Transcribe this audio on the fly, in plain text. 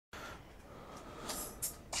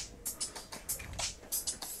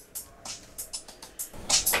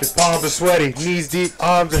His palms are sweaty, knees deep,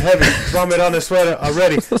 arms are heavy. Vomit on the sweater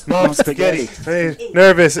already. Mom spaghetti.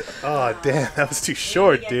 Nervous. Oh, damn. That was too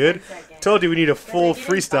short, dude. Told you we need a full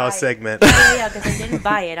freestyle segment. Yeah, because I didn't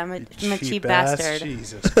buy it. I'm a cheap bastard.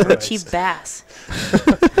 Jesus Christ. I'm a cheap bass.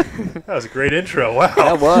 That was a great intro. Wow.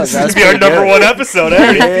 That was. This is going to be our number one episode. I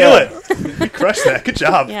already feel it. You crushed that. Good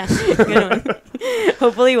job. Yeah, good one.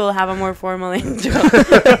 Hopefully we'll have a more formal intro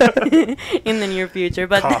in the near future,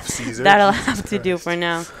 but that'll have to do for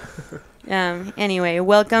now. Anyway,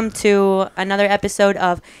 welcome to another episode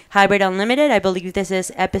of Hybrid Unlimited. I believe this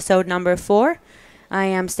is episode number 4. I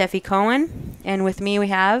am Steffi Cohen, and with me we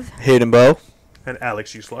have Hayden Bowe and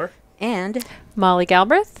Alex Uslar and Molly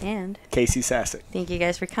Galbraith and Casey Sassick. Thank you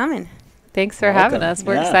guys for coming. Thanks for having us.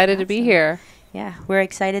 We're excited to be here. Yeah, we're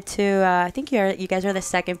excited to. I think you guys are the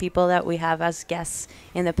second people that we have as guests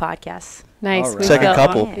in the podcast. Nice. Right. Second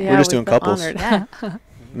couple. Yeah, we're just doing couples. Yeah.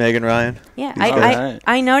 Megan, Ryan. Yeah,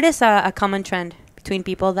 I notice a common trend between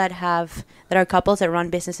people that are couples that run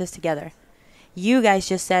businesses together. You guys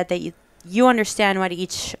just said that you understand what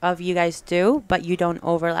each of you guys do, but you don't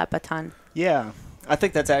overlap a ton. Yeah, I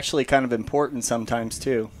think that's actually kind of important sometimes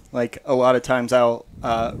too. Like a lot of times I'll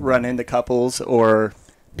run into couples or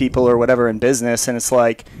people or whatever in business, and it's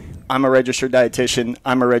like, I'm a registered dietitian,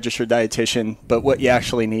 but what you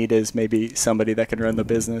actually need is maybe somebody that can run the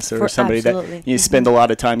business or somebody that you spend a lot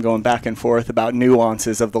of time going back and forth about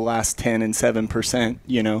nuances of the last 10 and 7%,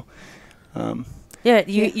 you know. Yeah,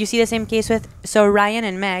 you see the same case with, so Ryan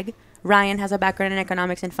and Meg. Ryan has a background in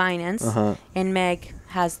economics and finance, and Meg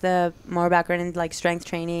has the more background in like strength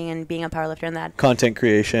training and being a powerlifter and that. Content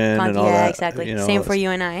creation and all that. Yeah, exactly. You know, same for you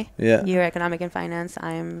and I. Yeah. You're economic and finance.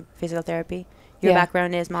 I'm physical therapy. Your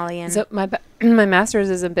background is Molly and... So my master's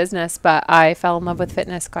is in business, but I fell in love with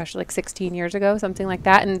fitness, like 16 years ago, something like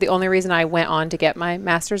that. And the only reason I went on to get my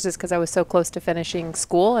master's is because I was so close to finishing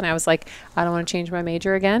school. And I was like, I don't want to change my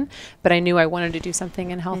major again. But I knew I wanted to do something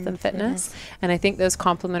in health and fitness. And I think those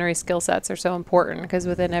complementary skill sets are so important because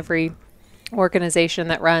within every organization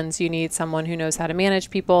that runs, you need someone who knows how to manage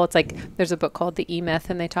people. It's like there's a book called The E-Myth,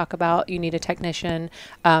 and they talk about you need a technician,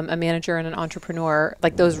 a manager, and an entrepreneur.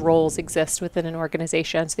 Like those roles exist within an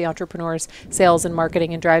organization. So the entrepreneur's sales and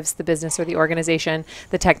marketing and drives the business or the organization.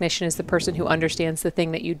 The technician is the person who understands the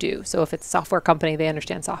thing that you do. So if it's a software company, they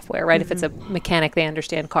understand software, right? If it's a mechanic, they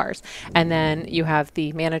understand cars. And then you have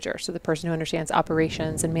the manager, so the person who understands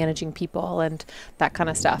operations and managing people and that kind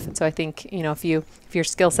of stuff. And so I think, you know, if your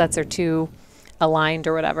skill sets are too aligned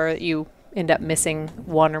or whatever, you end up missing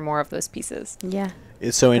one or more of those pieces. Yeah.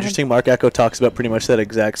 It's so interesting. Mark Echo talks about pretty much that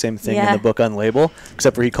exact same thing in the book on Label,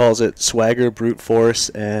 except for he calls it swagger, brute force,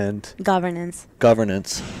 and governance.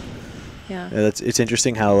 Yeah. It's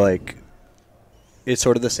interesting how like it's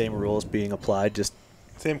sort of the same rules being applied, just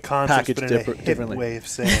same concept, but in a differently. Way of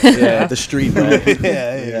saying it. Yeah, the street way. Yeah,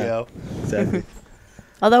 there you go. Exactly.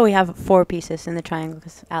 Although we have 4 pieces in the triangle.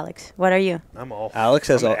 Alex, what are you? I'm all. Alex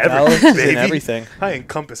has all. Everything, Alex is baby. in everything. I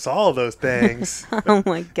encompass all of those things. Oh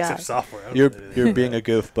my god! Except software. You're being a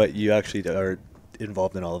goof, but you actually are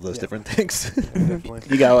involved in all of those different things. Definitely.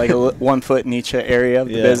 You got like 1 foot in each area of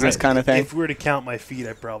the business kind of thing. If we were to count my feet,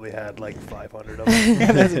 I probably had like 500 of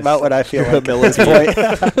them. That's about what I feel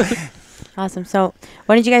like. Awesome. So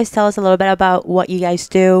why don't you guys tell us a little bit about what you guys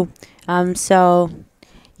do? So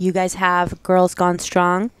you guys have Girls Gone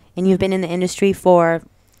Strong, and you've been in the industry for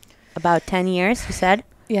about 10 years, you said?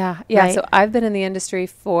 Yeah. Right? So I've been in the industry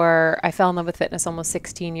I fell in love with fitness almost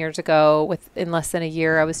 16 years ago. In less than a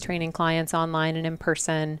year, I was training clients online and in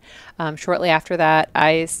person. Shortly after that,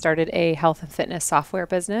 I started a health and fitness software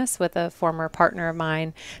business with a former partner of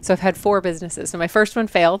mine. So I've had 4 businesses. So my first one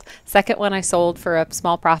failed. Second one I sold for a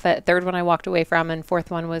small profit. Third one I walked away from. And fourth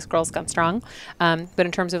one was Girls Gone Strong. But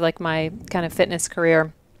in terms of like my kind of fitness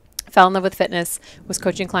career, fell in love with fitness, was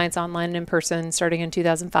coaching clients online and in person starting in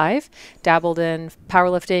 2005, dabbled in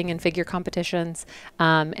powerlifting and figure competitions,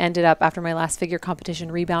 ended up after my last figure competition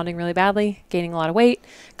rebounding really badly, gaining a lot of weight,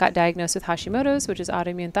 got diagnosed with Hashimoto's, which is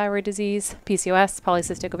autoimmune thyroid disease, PCOS,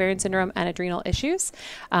 polycystic ovarian syndrome, and adrenal issues.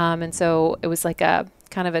 And so it was like a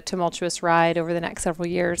kind of a tumultuous ride over the next several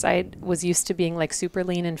years. I was used to being like super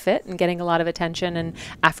lean and fit and getting a lot of attention and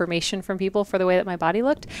affirmation from people for the way that my body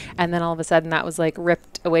looked. And then all of a sudden that was like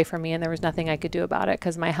ripped away from me and there was nothing I could do about it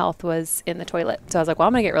because my health was in the toilet. So I was like, well,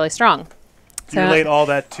 I'm going to get really strong. Do you relate all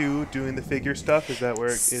that to doing the figure stuff? Is that where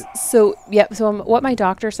it is? So, yeah. So what my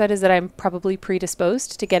doctor said is that I'm probably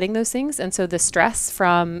predisposed to getting those things. And so the stress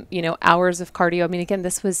from, hours of cardio, I mean, again,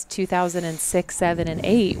 this was 2006, 7, and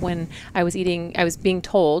 8 when I was being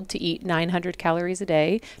told to eat 900 calories a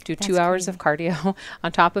day, do 2 hours of cardio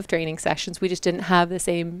on top of training sessions. We just didn't have the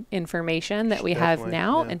same information that we have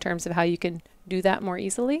now in terms of how you can do that more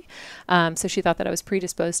easily. So she thought that I was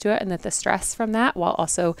predisposed to it, and that the stress from that, while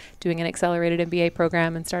also doing an accelerated MBA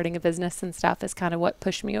program and starting a business and stuff, is kind of what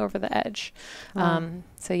pushed me over the edge.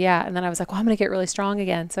 So yeah, and then I was like, well, I'm going to get really strong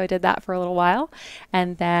again. So I did that for a little while.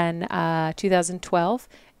 And then 2012,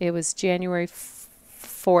 it was January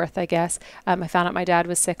 4th, I guess. I found out my dad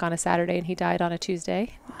was sick on a Saturday and he died on a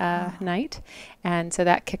Tuesday night. And so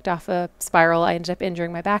that kicked off a spiral. I ended up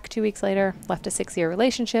injuring my back 2 weeks later, left a 6-year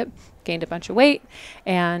relationship, gained a bunch of weight,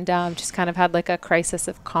 and just kind of had like a crisis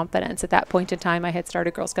of confidence. At that point in time, I had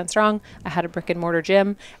started Girls Gone Strong. I had a brick and mortar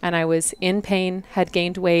gym, and I was in pain, had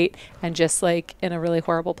gained weight, and just like in a really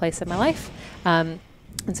horrible place in my life. And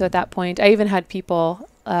so at that point, I even had people,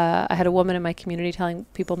 I had a woman in my community telling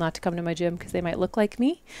people not to come to my gym because they might look like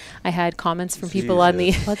me. I had comments from people on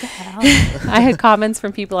the what the hell? I had comments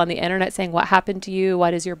from people on the internet saying, what happened to you?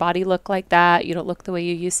 Why does your body look like that? You don't look the way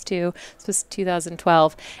you used to. This was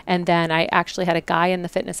 2012. And then I actually had a guy in the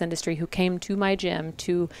fitness industry who came to my gym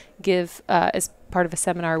to give, as part of a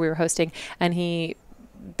seminar we were hosting, and he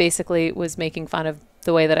basically was making fun of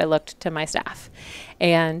the way that I looked to my staff.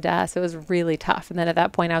 And so it was really tough. And then at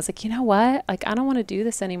that point I was like, you know what? Like, I don't want to do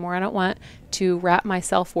this anymore. I don't want to wrap my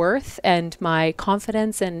self-worth and my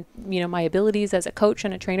confidence and, my abilities as a coach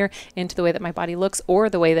and a trainer into the way that my body looks or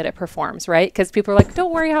the way that it performs, right? Because people are like,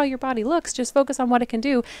 don't worry how your body looks, just focus on what it can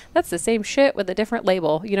do. That's the same shit with a different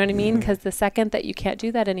label. You know what I mean? Because the second that you can't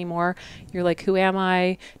do that anymore, you're like, who am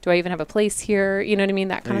I? Do I even have a place here? You know what I mean?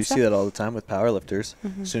 That kind of stuff. You see that all the time with powerlifters.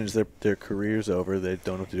 As soon as their career's over, they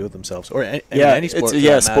don't know what to do with themselves. Or any sport.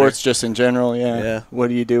 Sports just in general. Yeah. What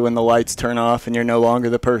do you do when the lights turn off and you're no longer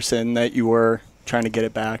the person that you were trying to get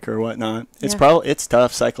it back or whatnot? It's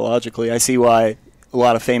tough psychologically. I see why a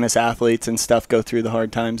lot of famous athletes and stuff go through the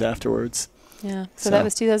hard times afterwards. Yeah. So that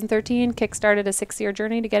was 2013. Kickstarted a 6-year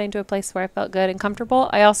journey to getting to a place where I felt good and comfortable.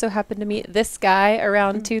 I also happened to meet this guy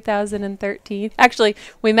around 2013. Actually,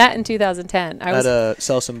 we met in 2010. I was at a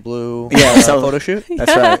Selsun Blue photo shoot.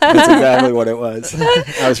 That's right. That's exactly what it was.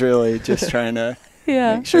 I was really just trying to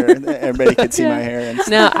make sure that everybody could see my hair. And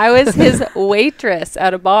no, I was his waitress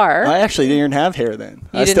at a bar. I actually didn't even have hair then.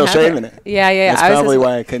 I was still shaving it. Yeah. That's probably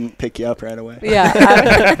why I couldn't pick you up right away.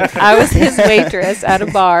 Yeah, I was his waitress at a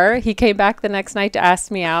bar. He came back the next night to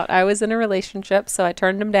ask me out. I was in a relationship, so I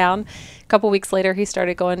turned him down. A couple weeks later, he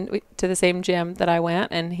started going to the same gym that I went,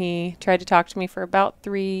 and he tried to talk to me for about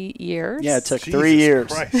 3 years. Yeah, it took 3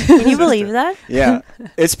 years. Can you believe that? Yeah.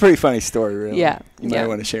 It's a pretty funny story, really. Yeah. You might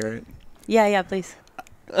want to share it. Yeah, please.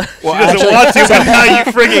 Well, she doesn't want to, but now you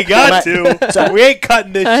friggin' got to. So we ain't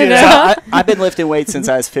cutting this shit out. I've been lifting weights since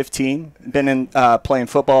I was 15. Been in playing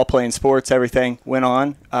football, playing sports, everything. Went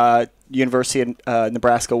on. University of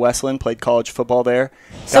Nebraska Westland, played college football there.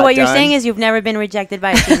 So what you're saying is you've never been rejected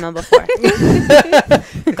by a female before?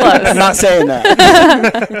 Close. I'm not saying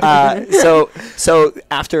that. So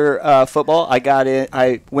after football, I got in.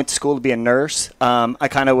 I went to school to be a nurse. I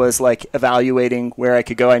kind of was like evaluating where I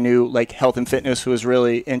could go. I knew like health and fitness was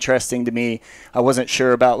really interesting to me. I wasn't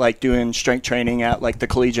sure about like doing strength training at like the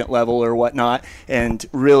collegiate level or whatnot, and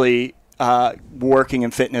really working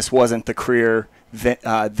in fitness wasn't the career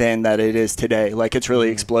then that it is today. Like, it's really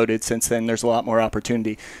exploded since then. There's a lot more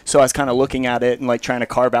opportunity. So I was kind of looking at it and like trying to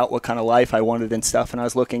carve out what kind of life I wanted and stuff. And I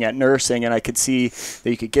was looking at nursing, and I could see that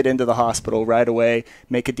you could get into the hospital right away,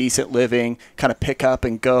 make a decent living, kind of pick up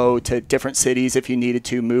and go to different cities if you needed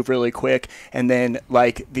to, move really quick. And then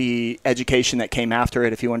like the education that came after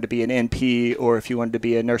it, if you wanted to be an NP or if you wanted to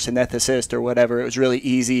be a nurse anesthetist or whatever, it was really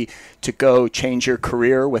easy to go change your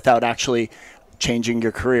career without actually changing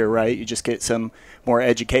your career, right? You just get some more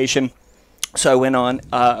education. So I went on,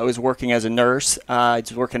 I was working as a nurse. I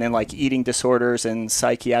was working in like eating disorders and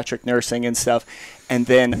psychiatric nursing and stuff. And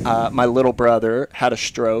then my little brother had a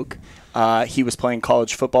stroke. He was playing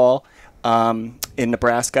college football in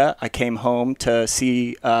Nebraska. I came home to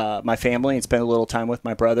see my family and spend a little time with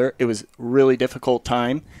my brother. It was a really difficult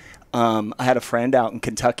time. I had a friend out in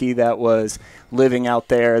Kentucky that was living out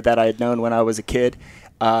there that I had known when I was a kid.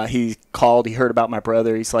 He called, he heard about my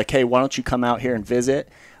brother. He's like, hey, why don't you come out here and visit?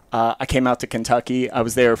 I came out to Kentucky. I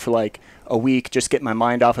was there for like a week, just get my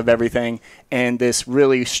mind off of everything. And this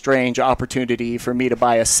really strange opportunity for me to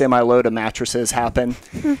buy a semi-load of mattresses happened.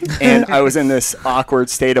 And I was in this awkward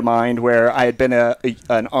state of mind where I had been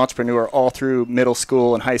an entrepreneur all through middle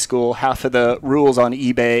school and high school. Half of the rules on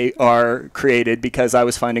eBay are created because I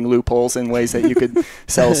was finding loopholes in ways that you could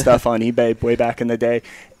sell stuff on eBay way back in the day.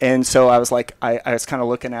 And so I was like, I was kind of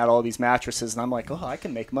looking at all these mattresses, and I'm like, oh, I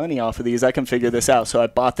can make money off of these. I can figure this out. So I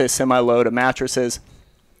bought this semi-load of mattresses,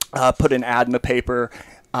 put an ad in the paper,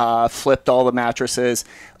 flipped all the mattresses,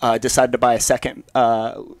 decided to buy a second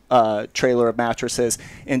trailer of mattresses,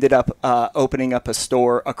 ended up opening up a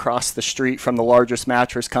store across the street from the largest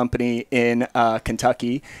mattress company in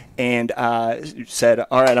Kentucky, and said,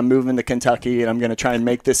 all right, I'm moving to Kentucky, and I'm going to try and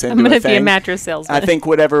make this into a thing. I'm going to be a mattress salesman. I think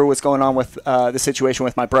whatever was going on with the situation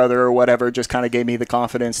with my brother or whatever just kind of gave me the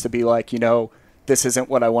confidence to be like, this isn't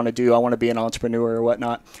what I want to do. I want to be an entrepreneur or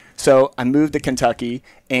whatnot. So I moved to Kentucky,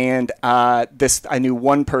 and I knew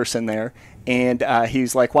one person there, and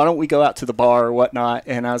he's like, why don't we go out to the bar or whatnot?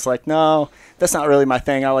 And I was like, no, that's not really my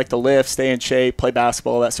thing. I like to lift, stay in shape, play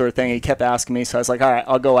basketball, that sort of thing. And he kept asking me, so I was like, all right,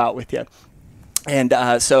 I'll go out with you. And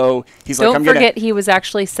so he's like, Don't forget he was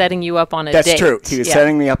actually setting you up on a date. That's true. He was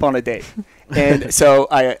setting me up on a date. And so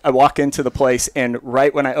I walk into the place, and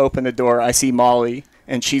right when I open the door, I see Molly,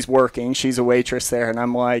 and she's working. She's a waitress there, and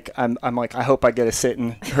I'm like, I hope I get to sit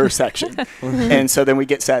in her section. And so then we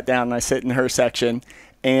get sat down, and I sit in her section,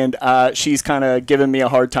 and she's kind of giving me a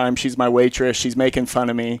hard time. She's my waitress. She's making fun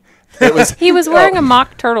of me. He was wearing a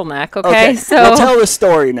mock turtleneck. Okay, so we'll tell the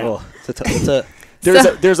story now.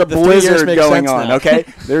 There's a blizzard going on, now. Okay?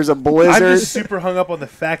 There's a blizzard. I'm just super hung up on the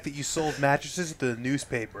fact that you sold mattresses at the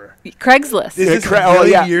newspaper. Craigslist. Is this a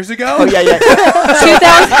million years ago? Oh, yeah.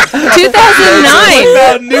 2009.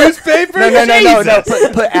 About newspaper? No.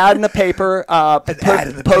 Put ad in the paper.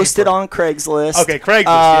 Post it on Craigslist. Okay,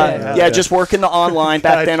 Craigslist. Yeah, just working the online.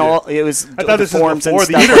 Back then, it was I thought this forms was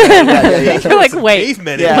before and the stuff. internet. You're like, wait,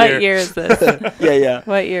 What year is this? Yeah.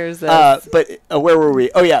 What year is this? But where were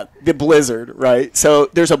we? Oh, yeah, the blizzard, right? So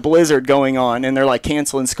there's a blizzard going on, and they're like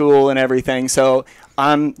canceling school and everything. So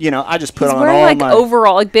I just put on all my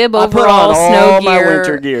overall, like bib I put overall, on snow all gear, my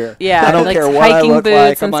winter gear. Yeah, I don't like care what I hiking look boots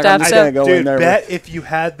like. and I'm stuff. just gonna go in there. Bet if you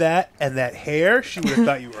had that and that hair, she would have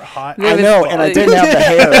thought you were hot. I know, and I didn't have the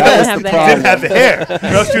hair. That was the problem. Didn't have the hair.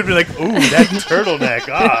 Or else she would be like, ooh, that turtleneck.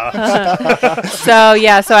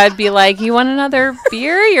 So I'd be like, you want another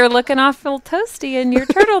beer? You're looking awful toasty in your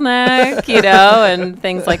turtleneck, and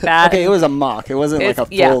things like that. Okay, it was a mock. It wasn't like a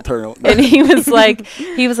full turtleneck. And he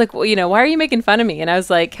was like, well, why are you making fun of me? And I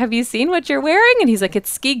was like, have you seen what you're wearing? And he's like, it's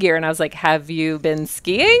ski gear. And I was like, have you been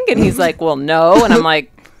skiing? And he's like, well, no. And I'm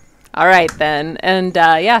like, all right then. And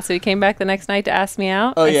so he came back the next night to ask me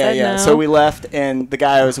out. Oh, I said yeah. no. So we left, and the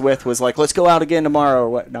guy I was with was like, let's go out again tomorrow or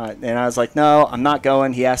whatnot. And I was like, no, I'm not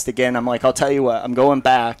going. He asked again. I'm like, I'll tell you what, I'm going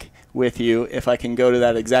back with you. If I can go to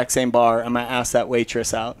that exact same bar, I'm going to ask that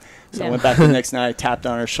waitress out. So I went back the next night, tapped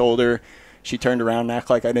on her shoulder. She turned around and acted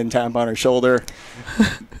like I didn't tap on her shoulder.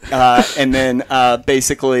 And then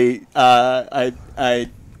basically,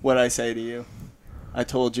 what I say to you? I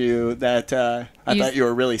told you that I thought you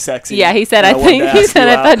were really sexy. Yeah, he said, I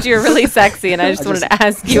thought you were really sexy, and I just wanted to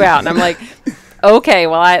ask you out. And I'm like, okay,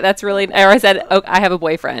 well, I said, I have a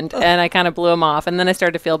boyfriend, and I kind of blew him off. And then I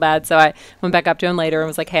started to feel bad, so I went back up to him later and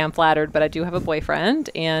was like, hey, I'm flattered, but I do have a boyfriend.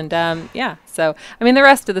 And so, the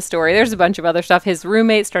rest of the story, there's a bunch of other stuff. His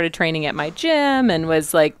roommate started training at my gym and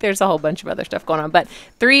was like, there's a whole bunch of other stuff going on. But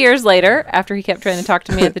 3 years later, after he kept trying to talk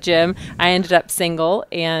to me at the gym, I ended up single,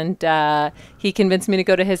 and he convinced me to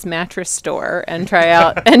go to his mattress store and try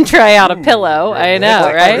out a pillow. I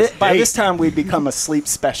know, right? By this time, we'd become a sleep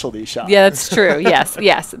specialty shop. Yeah, that's true. Yes,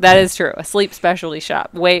 that is true. A sleep specialty shop.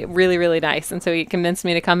 Really, really nice. And so he convinced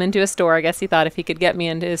me to come into a store. I guess he thought if he could get me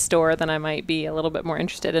into his store, then I might be a little bit more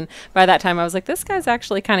interested. And by that time, I was like, this guy's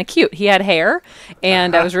actually kind of cute. He had hair,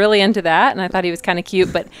 and I was really into that, and I thought he was kind of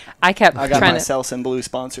cute, but I got my Selsun Blue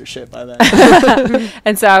sponsorship by that.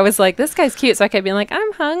 And so I was like, this guy's cute. So I kept being like,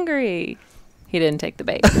 I'm hungry. He didn't take the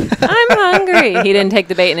bait. I'm hungry. He didn't take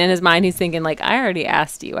the bait. And in his mind, he's thinking, like, I already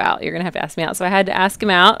asked you out. You're going to have to ask me out. So I had to ask him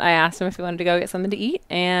out. I asked him if he wanted to go get something to eat.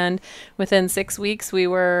 And within 6 weeks, we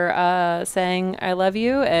were saying, I love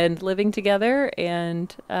you and living together.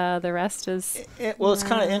 And the rest is... It's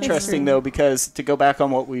kind of interesting, though, because to go back on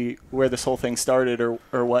where this whole thing started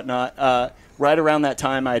or whatnot, right around that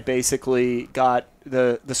time, I had basically got...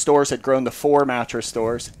 The stores had grown to 4 mattress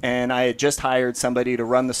stores. And I had just hired somebody to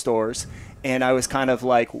run the stores. And I was kind of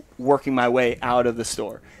like working my way out of the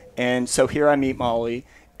store. And so here I meet Molly,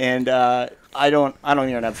 and I don't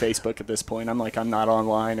even have Facebook at this point. I'm not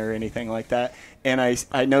online or anything like that. And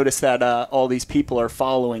I noticed that all these people are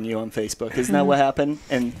following you on Facebook. Isn't that what happened?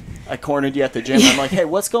 And I cornered you at the gym. I'm like, hey,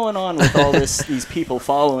 what's going on with all these people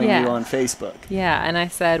following you on Facebook? Yeah, and I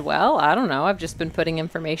said, well, I don't know. I've just been putting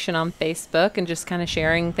information on Facebook and just kind of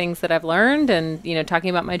sharing things that I've learned and, talking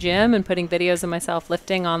about my gym and putting videos of myself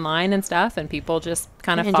lifting online and stuff. And people just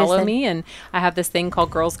kind of follow me. And I have this thing called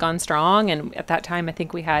Girls Gone Strong. And at that time, I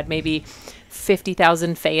think we had maybe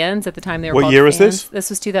 50,000 fans at the time. They were What year was this? This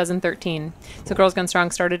was 2013. So Girls Gone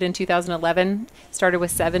Strong started in 2011. Started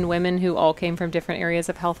with 7 women who all came from different areas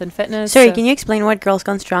of health and fitness. Sorry, can you explain what Girls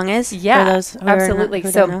Gone Strong is? Yeah, absolutely.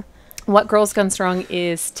 So what Girls Gone Strong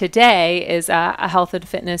is today is a health and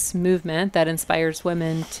fitness movement that inspires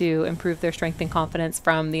women to improve their strength and confidence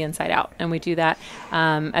from the inside out. And we do that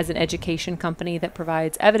as an education company that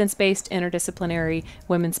provides evidence-based, interdisciplinary,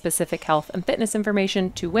 women-specific health and fitness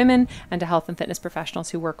information to women and to health and fitness professionals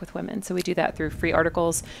who work with women. So we do that through free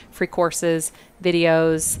articles, free courses,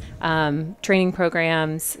 videos, training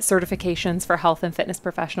programs, certifications for health and fitness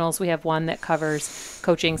professionals. We have one that covers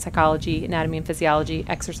coaching, psychology, anatomy and physiology,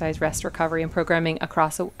 exercise, rest, recovery, and programming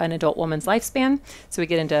across an adult woman's lifespan. So we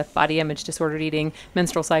get into body image, disordered eating,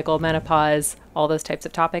 menstrual cycle, menopause, all those types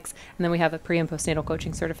of topics. And then we have a pre- and postnatal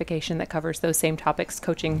coaching certification that covers those same topics,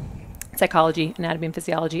 coaching, psychology, anatomy and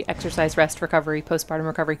physiology, exercise, rest, recovery, postpartum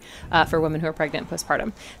recovery for women who are pregnant and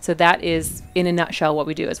postpartum. So that is, in a nutshell, what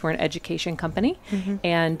we do is we're an education company.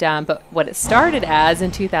 And but what it started as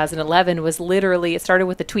in 2011 was literally, it started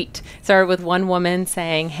with a tweet. It started with one woman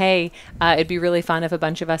saying, hey, it'd be really fun if a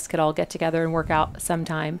bunch of us could all get together and work out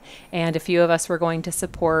sometime. And a few of us were going to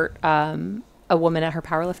support a woman at her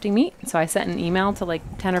powerlifting meet. So I sent an email to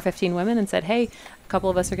like 10 or 15 women and said, hey, a couple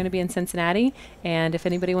of us are going to be in Cincinnati. And if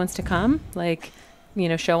anybody wants to come,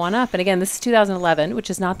 show on up. And again, this is 2011, which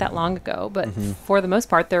is not that long ago. But for the most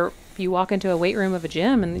part, you walk into a weight room of a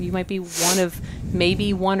gym and you might be one of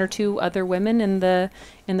maybe 1 or 2 other women in the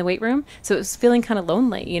weight room. So it was feeling kind of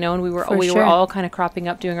lonely, and we were all kind of cropping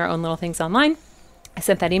up doing our own little things online. I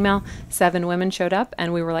sent that email. 7 women showed up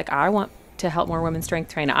and we were like, I want to help more women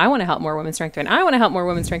strength train. I want to help more women strength train. I want to help more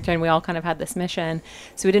women strength train. We all kind of had this mission.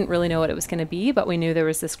 So we didn't really know what it was going to be, but we knew there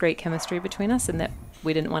was this great chemistry between us and that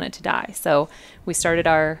we didn't want it to die. So we started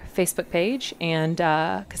our Facebook page and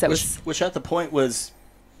which at the point was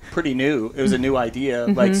pretty new. It was a new idea.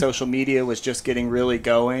 Like social media was just getting really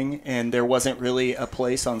going and there wasn't really a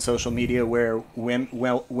place on social media where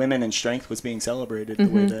women in strength was being celebrated the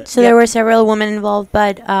way that. So there were several women involved,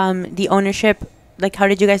 but the ownership, like how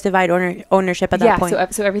did you guys divide ownership at that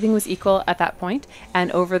point? So everything was equal at that point.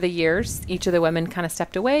 And over the years, each of the women kind of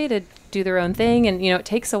stepped away to do their own thing. And, it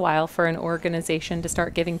takes a while for an organization to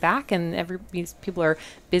start giving back. And these people are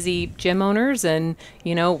busy gym owners and,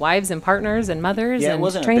 wives and partners and mothers and trainers. Yeah, it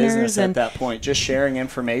wasn't a business at that point. Just sharing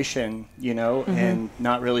information, and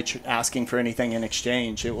not really asking for anything in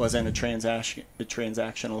exchange. It wasn't a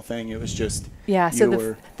transactional thing. It was just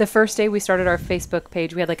so the first day we started our Facebook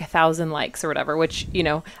page, we had like 1,000 likes or whatever, which,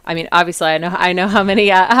 obviously I know how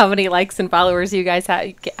many likes and followers you guys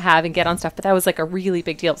have and get on stuff, but that was like a really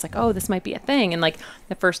big deal. It's like, oh, this might be a thing. And like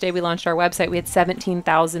the first day we launched our website, we had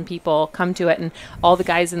 17,000 people come to it, and all the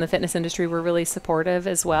guys in the fitness industry were really supportive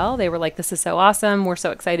as well. They were like, this is so awesome. We're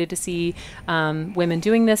so excited to see women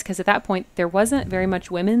doing this, because at that point there wasn't very much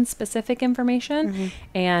women specific information,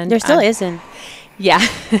 and there still isn't. Yeah,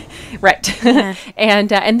 right.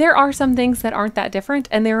 And there are some things that aren't that different,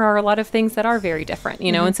 and there are a lot of things that are very different,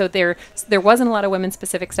 and so there wasn't a lot of women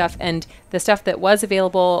specific stuff, and the stuff that was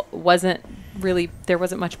available there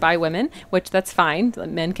wasn't much by women, which that's fine.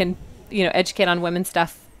 Men can, educate on women's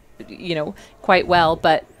stuff, quite well,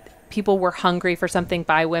 but people were hungry for something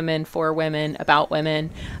by women, for women, about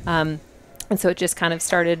women. And so it just kind of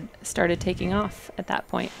started taking off at that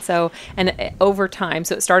point. So, and over time,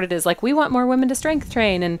 so it started as like, we want more women to strength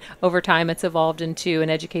train. And over time, it's evolved into an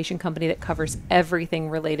education company that covers everything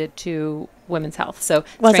related to women's health. So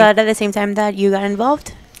was that at the same time that you got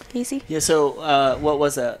involved, Casey? Yeah. So what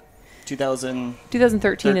was that?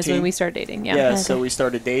 2013 is when we started dating. Yeah. Yeah. Okay. So we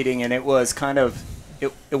started dating, and it was kind of,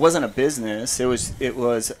 it wasn't a business. It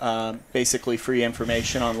was basically free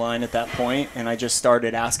information online at that point. And I just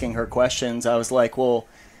started asking her questions. I was like, well,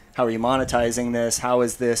 how are you monetizing this? How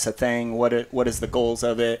is this a thing? What is the goals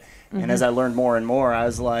of it? And as I learned more and more, I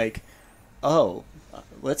was like, oh,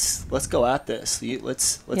 let's go at this.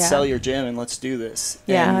 Let's sell your gym and let's do this.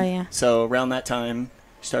 Yeah. So around that time,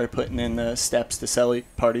 started putting in the steps to sell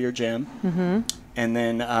part of your gym. And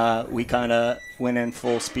then we kind of went in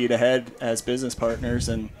full speed ahead as business partners,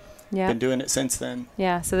 and been doing it since then.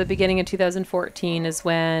 Yeah. So the beginning of 2014 is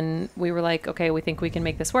when we were like, okay, we think we can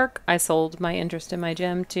make this work. I sold my interest in my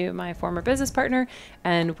gym to my former business partner,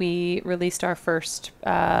 and we released our first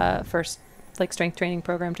like strength training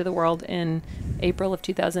program to the world in April of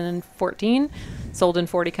 2014. Sold in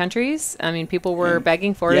 40 countries. I mean, people were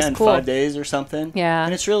begging for it. Yeah, it's cool. in 5 days or something. Yeah.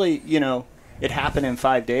 And it's really, it happened in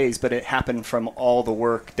 5 days, but it happened from all the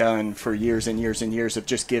work done for years and years and years of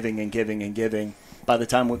just giving and giving and giving. By the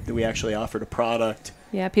time we actually offered a product,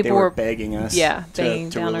 people were begging us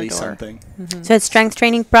banging to down release our door. something. Mm-hmm. So it's strength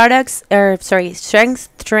training products,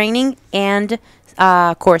 strength training and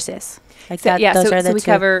courses. Like so, that. Yeah, Those so, are the so we two.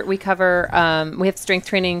 cover, we have strength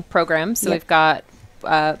training programs. So we've got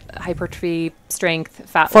hypertrophy, strength,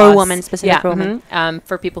 fat for loss. women, specific for women.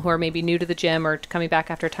 For people who are maybe new to the gym or coming back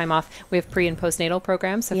after time off, we have pre and postnatal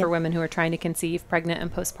programs. So for women who are trying to conceive, pregnant,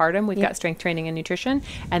 and postpartum, we've got strength training and nutrition,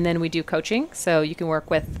 and then we do coaching. So you can work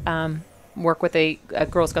with a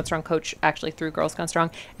Girls Gone Strong coach actually through Girls Gone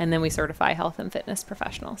Strong, and then we certify health and fitness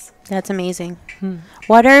professionals. That's amazing.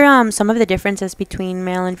 What are some of the differences between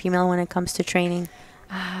male and female when it comes to training?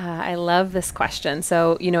 I love this question.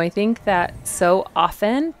 So, I think that so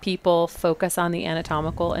often people focus on the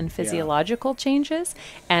anatomical and physiological changes,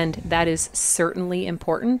 and that is certainly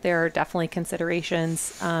important. There are definitely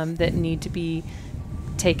considerations that need to be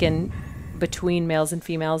taken between males and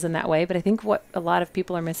females in that way. But I think what a lot of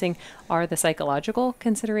people are missing are the psychological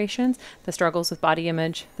considerations, the struggles with body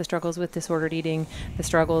image, the struggles with disordered eating, the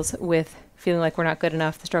struggles with feeling like we're not good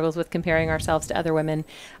enough, the struggles with comparing ourselves to other women.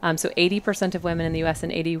 So 80% of women in the U.S.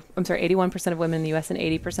 and 81% of women in the U.S. and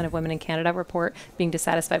 80% of women in Canada report being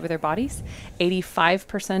dissatisfied with their bodies.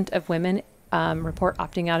 85% of women report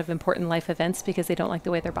opting out of important life events because they don't like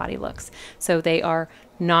the way their body looks. So they are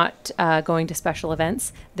not going to special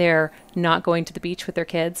events. They're not going to the beach with their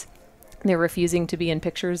kids. They're refusing to be in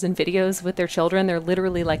pictures and videos with their children. They're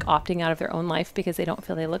literally like opting out of their own life because they don't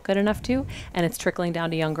feel they look good enough to. And it's trickling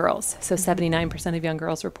down to young girls. So 79% of young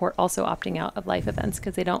girls report also opting out of life events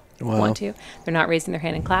because they don't want to. They're not raising their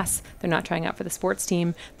hand in class. They're not trying out for the sports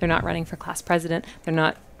team. They're not running for class president. They're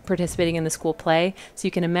not participating in the school play. So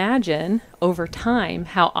you can imagine over time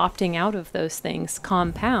how opting out of those things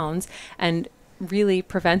compounds and really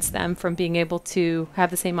prevents them from being able to have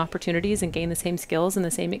the same opportunities and gain the same skills and the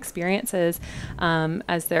same experiences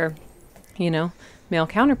as their, male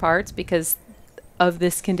counterparts, because of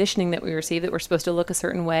this conditioning that we receive that we're supposed to look a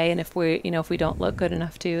certain way. And if we don't look good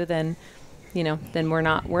enough to, then we're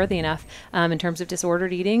not worthy enough in terms of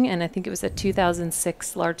disordered eating. And I think it was a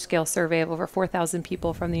 2006 large-scale survey of over 4,000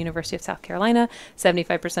 people from the University of South Carolina.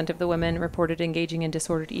 75% of the women reported engaging in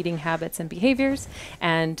disordered eating habits and behaviors.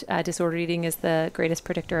 And disordered eating is the greatest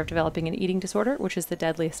predictor of developing an eating disorder, which is the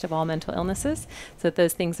deadliest of all mental illnesses. So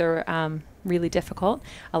those things are really difficult.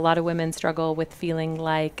 A lot of women struggle with feeling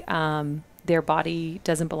like their body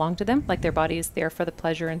doesn't belong to them, like their body is there for the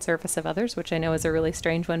pleasure and service of others, which I know is a really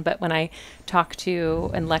strange one. But when I talk to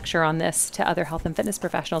and lecture on this to other health and fitness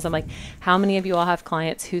professionals, I'm like, how many of you all have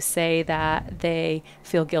clients who say that they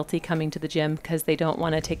feel guilty coming to the gym because they don't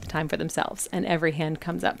want to take the time for themselves? And every hand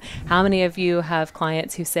comes up. How many of you have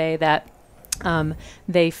clients who say that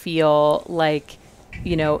they feel like,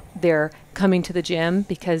 they're coming to the gym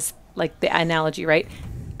because, like the analogy, right?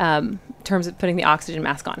 In terms of putting the oxygen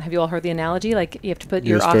mask on. Have you all heard the analogy? Like you have to put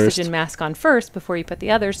your oxygen mask on first before you put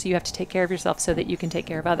the others. So you have to take care of yourself so that you can take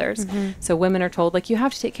care of others. So women are told, like, you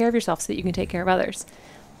have to take care of yourself so that you can take care of others.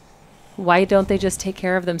 Why don't they just take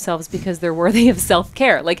care of themselves because they're worthy of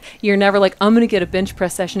self-care? Like, you're never like, I'm going to get a bench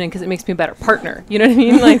press session in because it makes me a better partner. You know what I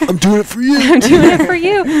mean? Like, I'm doing it for you. I'm doing it for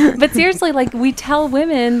you. But seriously, like, we tell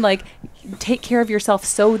women, like, take care of yourself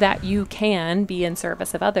so that you can be in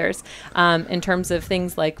service of others. In terms of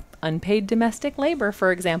things like unpaid domestic labor,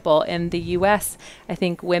 for example, in the U.S., I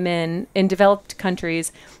think women in developed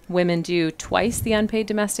countries, women do twice the unpaid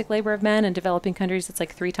domestic labor of men. In developing countries, it's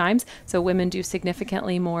like 3 times. So women do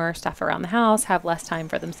significantly more stuff around the house, have less time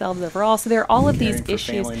for themselves overall. So there are all of these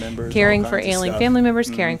issues, caring for ailing family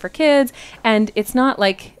members, caring for kids. And it's not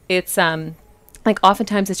like it's like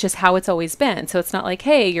oftentimes it's just how it's always been. So it's not like,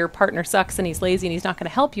 hey, your partner sucks and he's lazy and he's not going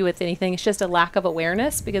to help you with anything. It's just a lack of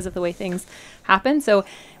awareness because of the way things happen. So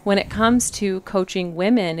when it comes to coaching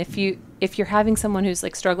women, if you're having someone who's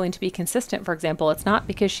like struggling to be consistent, for example, it's not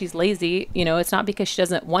because she's lazy, it's not because she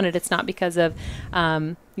doesn't want it. It's not because of,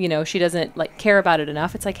 she doesn't like care about it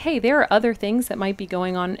enough. It's like, hey, there are other things that might be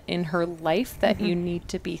going on in her life that you need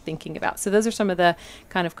to be thinking about. So those are some of the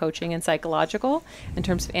kind of coaching and psychological. In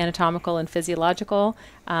terms of anatomical and physiological,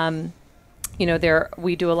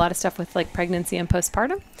 we do a lot of stuff with like pregnancy and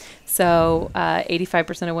postpartum. So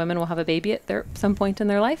 85% of women will have a baby at some point in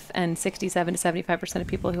their life, and 67 to 75% of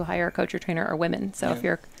people who hire a coach or trainer are women. So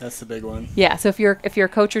that's the big one. Yeah. So if you're a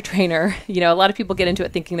coach or trainer, a lot of people get into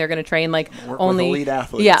it thinking they're going to train like only elite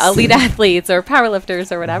athletes. Yeah, elite athletes or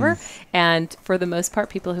powerlifters or whatever. And for the most part,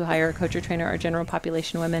 people who hire a coach or trainer are general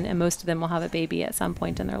population women, and most of them will have a baby at some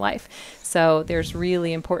point in their life. So there's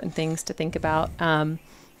really important things to think about.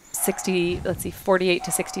 48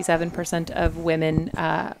 to 67% of women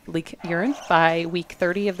leak urine by week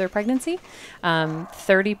 30 of their pregnancy.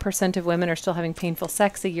 30% of women are still having painful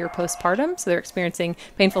sex a year postpartum. So they're experiencing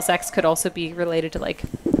painful sex, could also be related to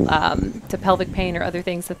to pelvic pain or other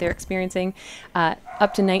things that they're experiencing.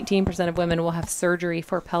 Up to 19% of women will have surgery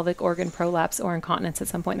for pelvic organ prolapse or incontinence at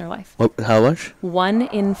some point in their life. How much? 1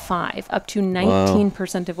 in 5, up to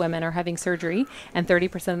 19% of women are having surgery, and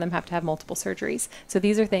 30% of them have to have multiple surgeries. So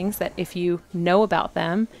these are things that if you know about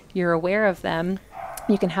them, you're aware of them,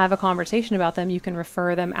 you can have a conversation about them, you can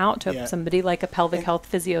refer them out to somebody like a pelvic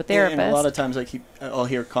health physiotherapist. And a lot of times I'll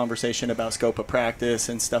hear conversation about scope of practice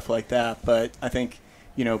and stuff like that, but I think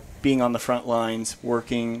being on the front lines,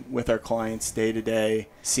 working with our clients day to day,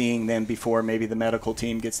 seeing them before maybe the medical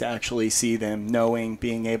team gets to actually see them,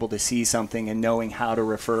 being able to see something and knowing how to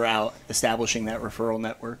refer out, establishing that referral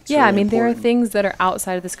network. Yeah, really there are things that are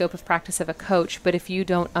outside of the scope of practice of a coach, but if you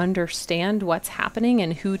don't understand what's happening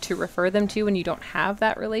and who to refer them to, and you don't have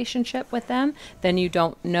that relationship with them, then you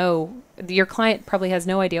don't know. Your client probably has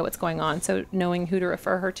no idea what's going on. So knowing who to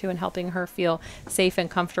refer her to and helping her feel safe and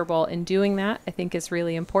comfortable in doing that, I think is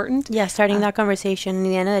really important. Yeah, starting that conversation. At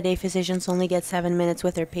the end of the day, physicians only get 7 minutes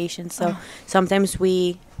with their patients. So sometimes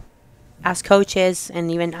we, as coaches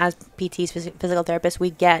and even as PTs, physical therapists,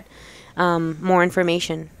 we get more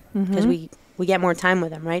information because we get more time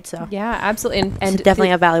with them, right? So yeah, absolutely. And it's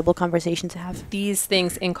definitely a valuable conversation to have. These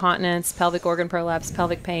things, incontinence, pelvic organ prolapse,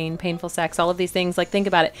 pelvic pain, painful sex, all of these things, like think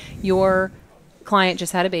about it. Your client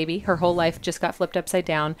just had a baby. Her whole life just got flipped upside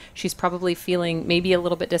down. She's probably feeling maybe a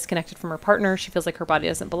little bit disconnected from her partner. She feels like her body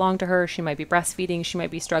doesn't belong to her. She might be breastfeeding. She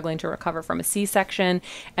might be struggling to recover from a C-section.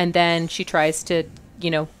 And then she tries to,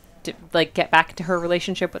 to get back to her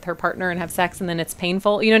relationship with her partner and have sex, and then it's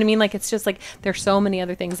painful. You know what I mean? Like, it's just like there's so many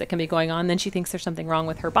other things that can be going on. Then she thinks there's something wrong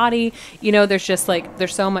with her body. There's just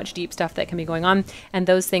there's so much deep stuff that can be going on, and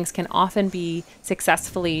those things can often be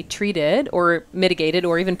successfully treated or mitigated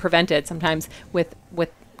or even prevented sometimes with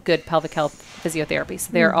good pelvic health physiotherapy.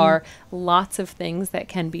 So there are lots of things that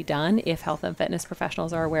can be done if health and fitness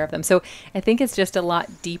professionals are aware of them. So I think it's just a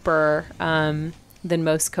lot deeper than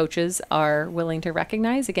most coaches are willing to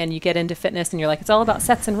recognize. Again, you get into fitness and you're like, it's all about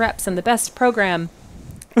sets and reps and the best program.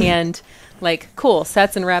 And cool,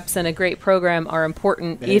 sets and reps and a great program are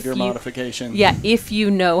important. Behavior modification. Yeah, if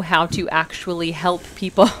you know how to actually help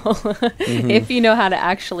people. If you know how to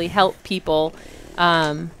actually help people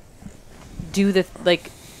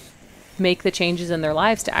make the changes in their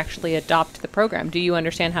lives to actually adopt the program. Do you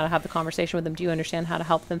understand how to have the conversation with them? Do you understand how to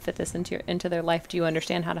help them fit this into their life? Do you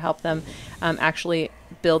understand how to help them actually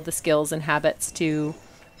build the skills and habits to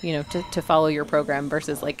follow your program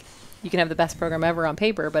versus you can have the best program ever on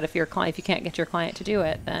paper, but if you can't get your client to do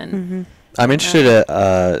it, then I'm interested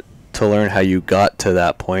to learn how you got to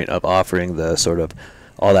that point of offering the sort of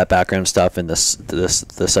all that background stuff and the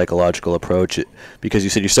psychological approach, because you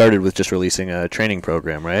said you started with just releasing a training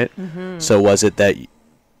program, right? So was it that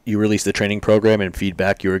you released the training program and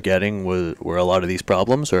feedback you were getting were a lot of these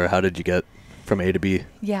problems, or how did you get from A to B?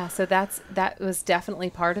 Yeah, so that was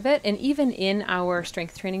definitely part of it. And even in our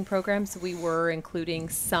strength training programs, we were including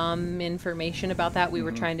some information about that. We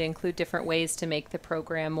were trying to include different ways to make the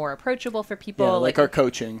program more approachable for people. Yeah, like our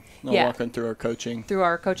coaching. Walking through our coaching. Through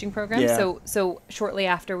our coaching program. Yeah. So shortly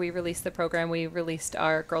after we released the program, we released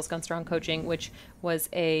our Girls Gone Strong coaching, which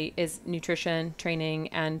is nutrition, training,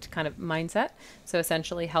 and kind of mindset. So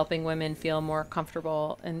essentially helping women feel more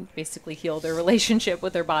comfortable and basically heal their relationship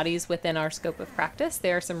with their bodies within our scope of practice.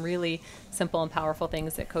 There are some really simple and powerful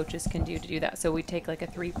things that coaches can do to do that. So we take a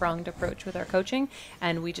 3-pronged approach with our coaching,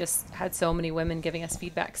 and we just had so many women giving us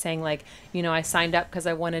feedback saying I signed up because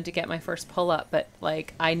I wanted to get my first pull-up, but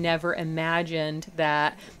I never imagined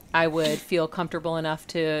that I would feel comfortable enough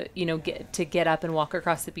to, get up and walk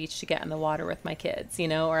across the beach to get in the water with my kids,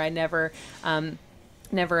 or I never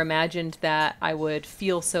imagined that I would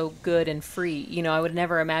feel so good and free. I would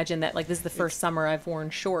never imagine that this is the first summer I've worn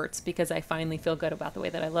shorts because I finally feel good about the way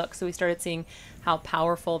that I look. So we started seeing how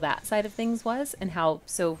powerful that side of things was and how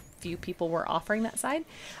so few people were offering that side.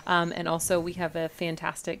 And also we have a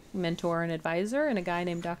fantastic mentor and advisor and a guy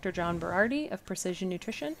named Dr. John Berardi of Precision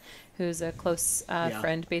Nutrition, who's a close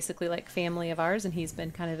friend, basically like family of ours. And he's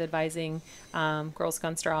been kind of advising Girls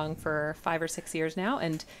Gone Strong for 5 or 6 years now.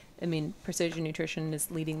 And I mean, precision nutrition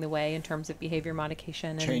is leading the way in terms of behavior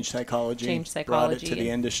modification and change psychology. Brought it to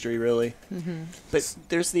the industry, really. But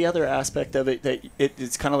there's the other aspect of it that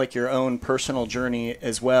it's kind of like your own personal journey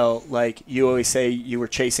as well. Like you always say, you were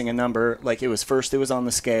chasing a number. Like it was on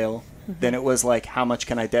the scale, then it was like, how much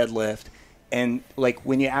can I deadlift? And like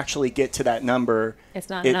when you actually get to that number, it's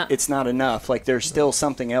not enough. It's not enough. Like there's still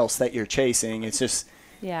something else that you're chasing. It's just.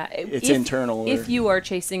 Yeah, it's internal. If you are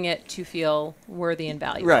chasing it to feel worthy and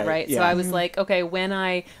valuable, right? Yeah. So I was like, okay, when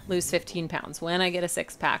I lose 15 pounds, when I get a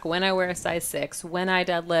 6-pack, when I wear a size 6, when I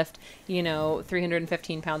deadlift,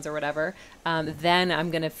 315 pounds or whatever, then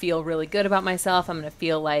I'm going to feel really good about myself. I'm going to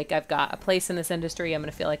feel like I've got a place in this industry. I'm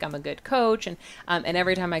going to feel like I'm a good coach. And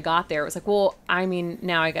every time I got there, it was like, well, I mean,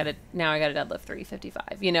 now I got to deadlift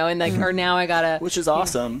 355, and like, or now I got to, which is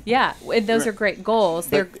awesome. Yeah. Those are great goals.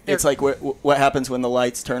 They're it's like what happens when the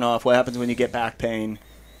lights turn off? What happens when you get back pain?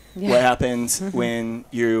 Yeah. What happens when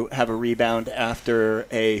you have a rebound after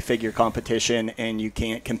a figure competition and you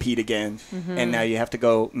can't compete again, and now you have to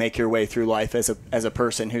go make your way through life as a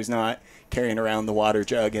person who's not carrying around the water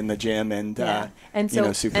jug in the gym and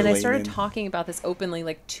super and I lean started talking about this openly,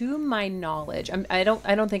 like to my knowledge. I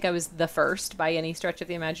don't think I was the first by any stretch of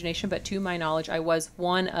the imagination, but to my knowledge, I was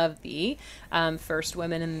one of the first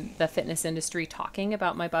women in the fitness industry talking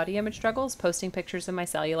about my body image struggles, posting pictures of my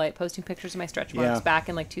cellulite, posting pictures of my stretch marks back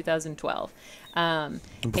in like 2012.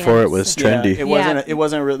 Before it was trendy. It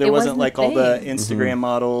wasn't like all the Instagram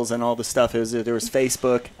models and all the stuff. There was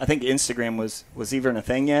Facebook. I think Instagram was even a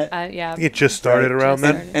thing yet. I think it just started around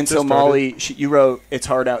then. And so Molly, you wrote "It's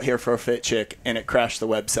hard out here for a fit chick," and it crashed the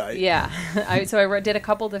website. Yeah, I did a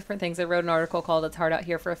couple different things. I wrote an article called "It's hard out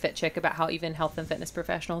here for a fit chick" about how even health and fitness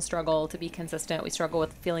professionals struggle to be consistent. We struggle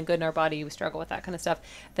with feeling good in our body. We struggle with that kind of stuff.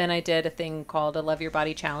 Then I did a thing called a Love Your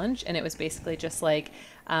Body Challenge, and it was basically just like,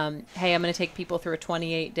 hey, I'm going to take people through a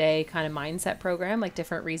 28-day kind of mindset program, like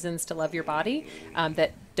different reasons to love your body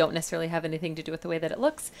that don't necessarily have anything to do with the way that it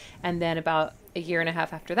looks. And then about a year and a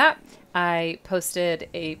half after that, I posted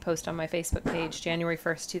a post on my Facebook page, January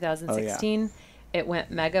 1st, 2016. It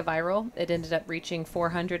went mega viral. It ended up reaching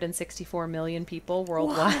 464 million people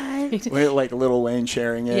worldwide. Wait, like Lil Wayne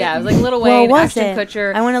sharing it. Yeah, it was like Lil Wayne, Ashton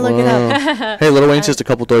Kutcher. I want to look it up. Hey, Lil Wayne's just a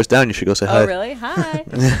couple doors down. You should go say hi. Oh, really? Hi.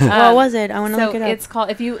 What was it? I want to look it up. It's called,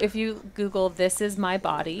 if you Google "This Is My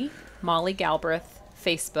Body," Molly Galbraith,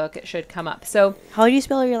 Facebook, it should come up. So how do you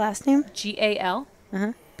spell your last name?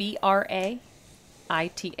 GalBraith.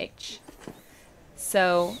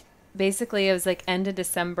 So basically, it was like end of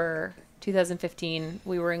December 2015.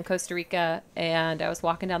 We were in Costa Rica, and I was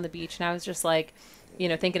walking down the beach, and I was just like,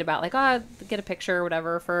 thinking about like, get a picture or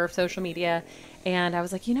whatever for social media. And I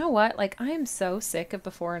was like, you know what? Like, I am so sick of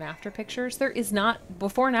before and after pictures.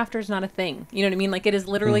 Before and after is not a thing. You know what I mean? Like, it is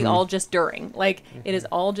literally all just during. Like, it is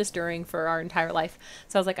all just during for our entire life.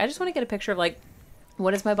 So I was like, I just want to get a picture of like,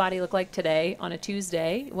 what does my body look like today on a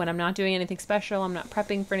Tuesday when I'm not doing anything special? I'm not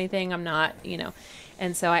prepping for anything. I'm not,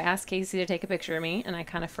 And so I asked Casey to take a picture of me, and I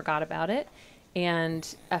kind of forgot about it.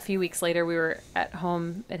 And a few weeks later, we were at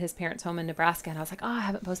his parents' home in Nebraska, and I was like, I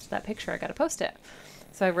haven't posted that picture. I got to post it.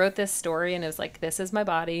 So I wrote this story, and it was like, this is my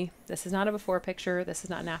body. This is not a before picture. This is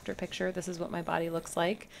not an after picture. This is what my body looks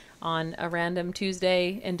like on a random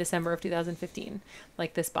Tuesday in December of 2015.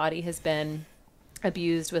 Like, this body has been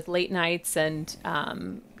abused with late nights and,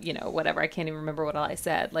 whatever. I can't even remember what all I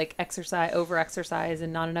said, like over-exercise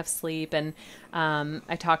and not enough sleep. And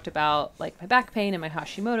I talked about like my back pain and my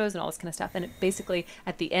Hashimoto's and all this kind of stuff. And it basically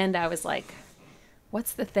at the end, I was like,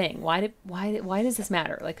 what's the thing? Why does this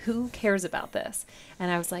matter? Like, who cares about this?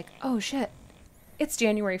 And I was like, oh shit, it's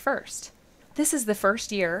January 1st. This is the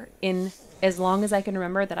first year in as long as I can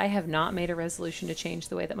remember that I have not made a resolution to change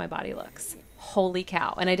the way that my body looks. Holy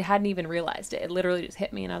cow. And I hadn't even realized it. It literally just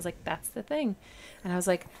hit me, and I was like, that's the thing. And I was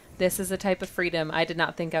like, this is a type of freedom I did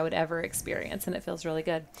not think I would ever experience, and it feels really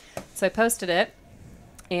good. So I posted it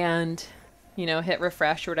and, hit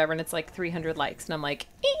refresh or whatever, and it's like 300 likes. And I'm like,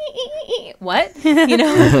 what?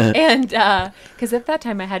 And because at that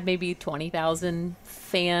time I had maybe 20,000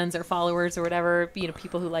 fans or followers or whatever,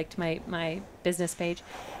 people who liked my business page.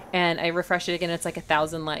 And I refresh it again, it's like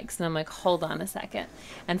 1,000 likes. And I'm like, hold on a second.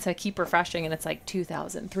 And so I keep refreshing, and it's like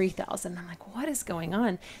 2,000, 3,000. I'm like, what is going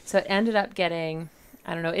on? So it ended up getting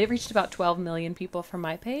I don't know, it reached about 12 million people from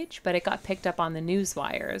my page, but it got picked up on the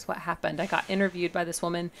newswire is what happened. I got interviewed by this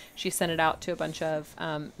woman. She sent it out to a bunch of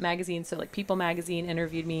magazines. So like People Magazine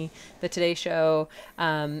interviewed me, The Today Show,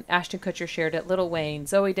 Ashton Kutcher shared it, Lil Wayne,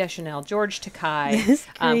 Zooey Deschanel, George Takei,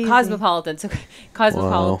 Cosmopolitan. So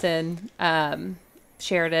Cosmopolitan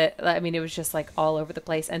shared it. I mean, it was just like all over the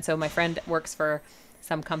place. And so my friend works for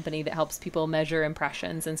some company that helps people measure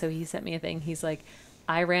impressions. And so he sent me a thing. He's like,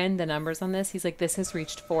 I ran the numbers on this. He's like, this has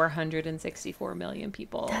reached 464 million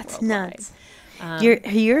people. That's worldwide. nuts.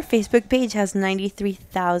 Your Facebook page has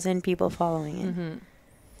 93,000 people following it. Mm-hmm.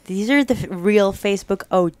 These are the real Facebook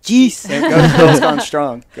OGs. Go to Girls Gone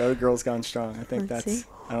Strong. Go to Girls Gone Strong. I think Let's see.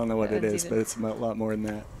 I don't know what it is, but it's a lot more than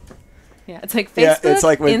that. Yeah, it's like Facebook, it's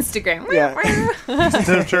like Instagram. Yeah.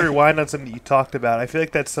 I'm sure rewind on something that you talked about. I feel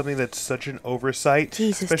like that's something that's such an oversight,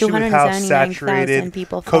 Jesus, especially with how 279,000 saturated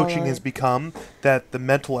people coaching follow has it. become, that the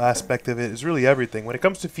mental aspect of it is really everything. When it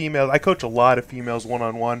comes to females, I coach a lot of females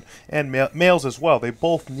one-on-one, and males as well. They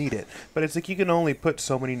both need it. But it's like you can only put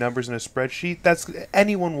so many numbers in a spreadsheet.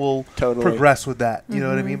 Anyone will progress with that. You know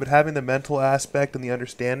what I mean? But having the mental aspect and the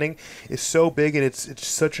understanding is so big, and it's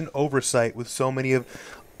such an oversight with so many of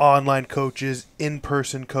online coaches,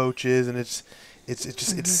 in-person coaches, and it's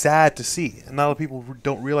it's sad to see, and a lot of people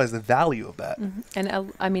don't realize the value of that. Mm-hmm.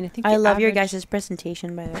 And I mean, I think I love your guys'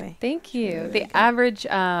 presentation, by the way. Thank you. The average,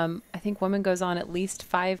 I think, woman goes on at least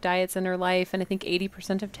 5 diets in her life, and I think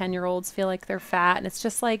 80% of 10-year-olds feel like they're fat, and it's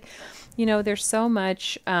just like, you know, there's so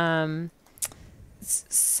much,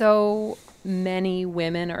 so many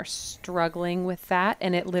women are struggling with that,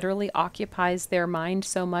 and it literally occupies their mind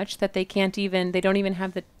so much that they don't even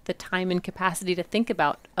have the time and capacity to think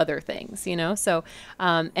about other things, you know? So,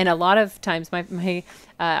 and a lot of times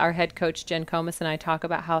our head coach, Jen Comas, and I talk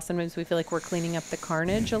about how sometimes we feel like we're cleaning up the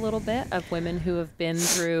carnage a little bit of women who have been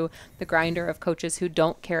through the grinder of coaches who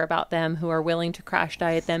don't care about them, who are willing to crash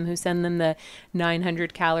diet them, who send them the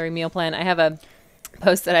 900 calorie meal plan. I have a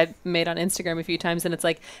post that I've made on Instagram a few times, and it's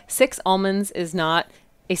like 6 almonds is not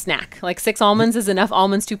a snack. Like 6 almonds is enough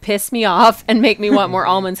almonds to piss me off and make me want more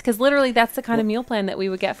almonds, because literally that's the kind of meal plan that we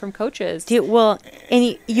would get from coaches.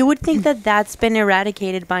 And you would think that that's been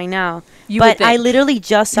eradicated by now, but I literally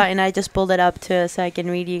just saw it, and I just pulled it up so I can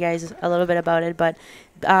read you guys a little bit about it. But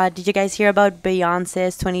did you guys hear about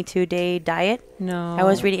Beyonce's 22-day diet? No. I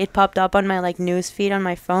was reading, it popped up on my news feed on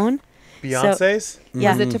my phone. Beyonce's?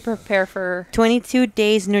 Yeah. Is it to prepare for 22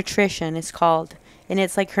 Days Nutrition is called, and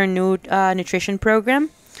it's like her new nutrition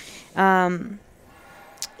program, and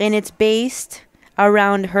it's based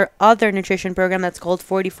around her other nutrition program that's called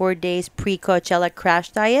 44 Days Pre-Coachella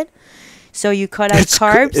Crash Diet. So you cut out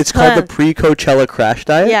carbs. It's called the Pre-Coachella Crash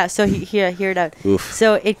Diet? Yeah, so hear it out. Oof.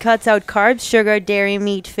 So it cuts out carbs, sugar, dairy,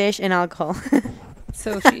 meat, fish, and alcohol.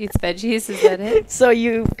 So she eats veggies, is that it? So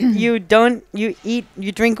you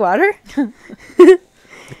drink water?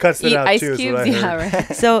 It cuts it out ice too, cubes, is what I heard.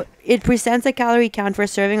 right. So it presents a calorie count for a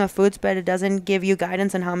serving of foods, but it doesn't give you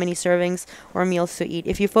guidance on how many servings or meals to eat.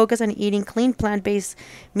 If you focus on eating clean plant-based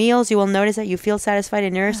meals, you will notice that you feel satisfied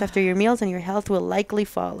and nourished after your meals, and your health will likely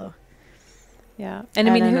follow. Yeah. And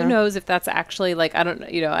I mean, who knows if that's actually like, I don't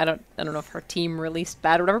know if her team released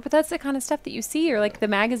that or whatever, but that's the kind of stuff that you see, or like the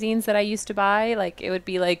magazines that I used to buy, like it would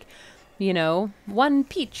be like, you know, 1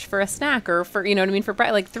 peach for a snack, or for, you know what I mean, for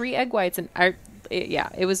like 3 egg whites. And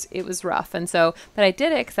it was rough. And so, but I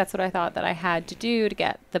did it because that's what I thought that I had to do to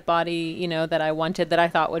get the body, you know, that I wanted, that I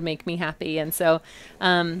thought would make me happy. And so,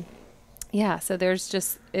 yeah, so there's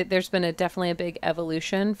been definitely a big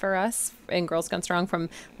evolution for us in Girls Gone Strong, from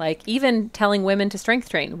like even telling women to strength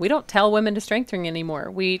train. We don't tell women to strength train anymore.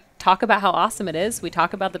 We talk about how awesome it is. We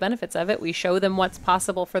talk about the benefits of it. We show them what's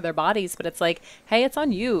possible for their bodies, but it's like, hey, it's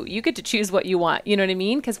on you. You get to choose what you want. You know what I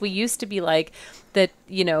mean? Because we used to be like that,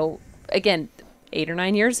 you know, again, 8 or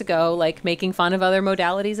 9 years ago, like making fun of other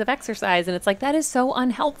modalities of exercise. And it's like, that is so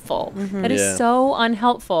unhelpful. Mm-hmm. That is so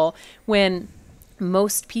unhelpful when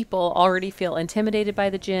most people already feel intimidated by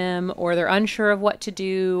the gym, or they're unsure of what to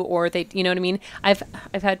do, or they, you know what I mean? I've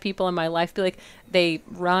had people in my life be like, they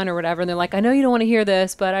run or whatever, and they're like, I know you don't want to hear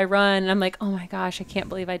this, but I run. And I'm like, oh my gosh, I can't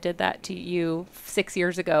believe I did that to you 6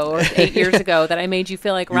 years ago or 8 years ago, that I made you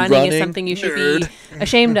feel like running is something you should be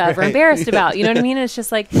ashamed of or embarrassed about. You know what I mean? It's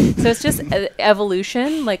just like, so it's just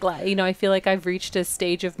evolution. Like, you know, I feel like I've reached a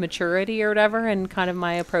stage of maturity or whatever, and kind of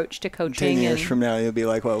my approach to coaching. 10 years from now, you'll be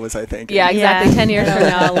like, what was I thinking? Yeah, exactly. 10 years from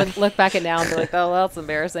now, look back at now and be like, oh, well, that's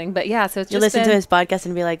embarrassing. But yeah, so it's you just listen to his podcast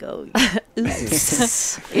and be like, oh,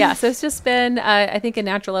 oops. Yeah, so it's just been, I think, a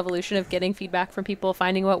natural evolution of getting feedback from people,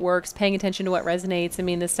 finding what works, paying attention to what resonates. I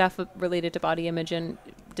mean, the stuff related to body image and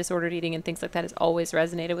disordered eating and things like that has always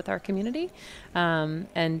resonated with our community.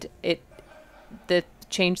 And the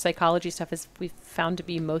change psychology stuff is we've found to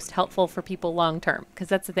be most helpful for people long term, because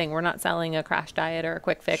that's the thing, we're not selling a crash diet or a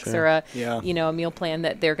quick fix or a a meal plan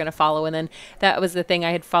that they're going to follow. And then that was the thing,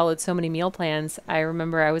 I had followed so many meal plans. I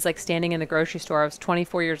remember I was like standing in the grocery store, I was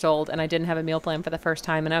 24 years old, and I didn't have a meal plan for the first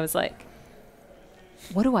time, and I was like,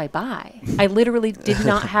 what do I buy? I literally did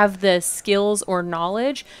not have the skills or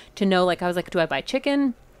knowledge to know, like, I was like, do I buy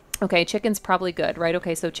chicken? Okay, chicken's probably good, right?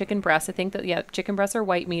 Okay, so chicken breasts, I think that, chicken breasts are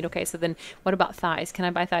white meat. Okay, so then what about thighs? Can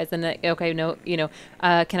I buy thighs? Then, okay, no, can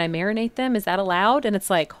I marinate them? Is that allowed? And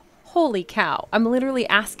it's like, holy cow, I'm literally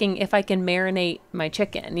asking if I can marinate my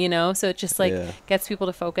chicken, So it just like gets people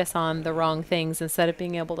to focus on the wrong things instead of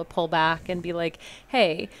being able to pull back and be like,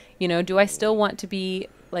 hey, do I still want to be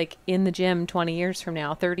like in the gym 20 years from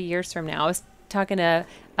now, 30 years from now? I was talking to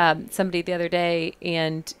somebody the other day,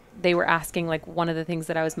 and they were asking like one of the things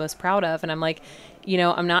that I was most proud of. And I'm like,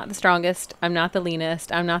 I'm not the strongest. I'm not the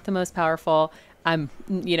leanest. I'm not the most powerful.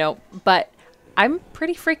 But I'm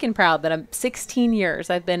pretty freaking proud that I'm 16 years.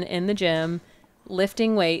 I've been in the gym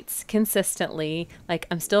lifting weights consistently. Like,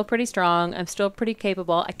 I'm still pretty strong. I'm still pretty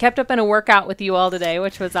capable. I kept up in a workout with you all today,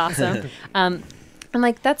 which was awesome. And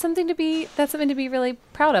like, that's something to be really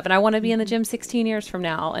proud of. And I want to be in the gym 16 years from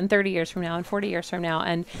now and 30 years from now and 40 years from now.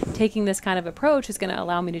 And taking this kind of approach is going to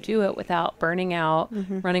allow me to do it without burning out,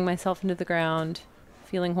 running myself into the ground,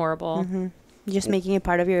 feeling horrible. Just making it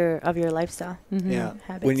part of your lifestyle. Yeah.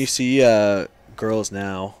 Habits. When you see girls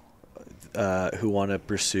now who want to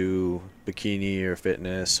pursue bikini or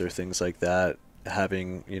fitness or things like that,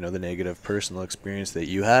 having, the negative personal experience that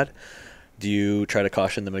you had, do you try to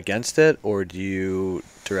caution them against it, or do you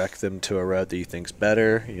direct them to a route that you think's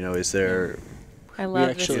better? Is there... I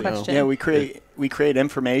love this question. Yeah, we create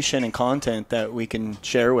information and content that we can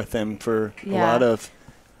share with them for a lot of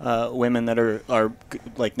women that are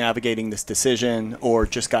like navigating this decision or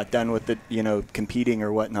just got done with the competing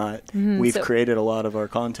or whatnot. We've created a lot of our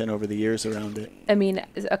content over the years around it. I mean,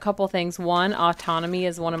 a couple things. One, autonomy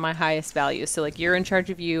is one of my highest values. So like, you're in charge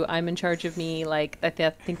of you, I'm in charge of me. Like, I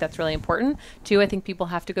think that's really important. Two, I think people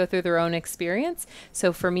have to go through their own experience.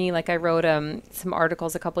 So for me, like, I wrote some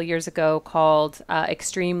articles a couple years ago called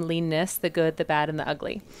Extreme Leanness: The Good, the Bad, and the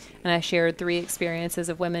Ugly. And I shared 3 experiences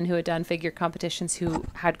of women who had done figure competitions who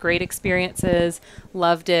had great experiences,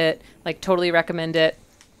 loved it, like totally recommend it.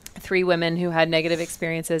 3 women who had negative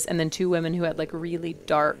experiences, and then 2 women who had like really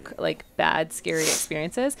dark, like bad, scary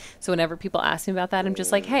experiences. So whenever people ask me about that, I'm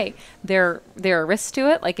just like, hey, there are risks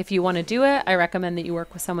to it. Like, if you want to do it, I recommend that you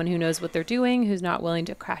work with someone who knows what they're doing, who's not willing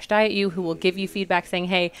to crash diet you, who will give you feedback saying,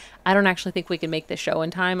 hey, I don't actually think we can make this show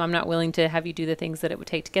in time. I'm not willing to have you do the things that it would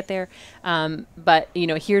take to get there. But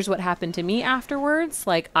here's what happened to me afterwards.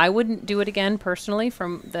 Like, I wouldn't do it again personally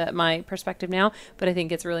from my perspective now, but I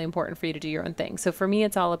think it's really important for you to do your own thing. So for me,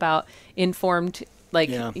 it's all about informed,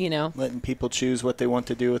 letting people choose what they want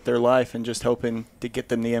to do with their life and just hoping to get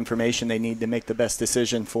them the information they need to make the best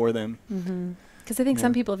decision for them. Because I think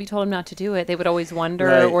some people, if you told them not to do it, they would always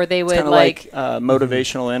wonder, or they would like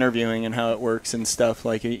motivational interviewing and how it works and stuff.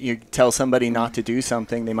 Like, you tell somebody not to do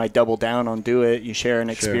something, they might double down on do it. You share an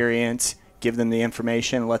experience, give them the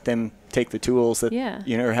information, let them take the tools that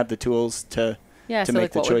or have the tools to so make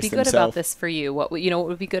like, the what choice would be good themselves. about this for you? What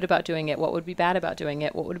would be good about doing it? What would be bad about doing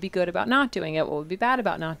it? What would be good about not doing it? What would be bad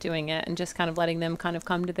about not doing it? And just kind of letting them kind of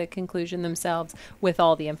come to the conclusion themselves with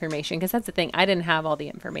all the information. Because that's the thing, I didn't have all the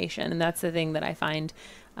information, and that's the thing that I find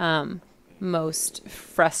most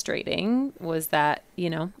frustrating was that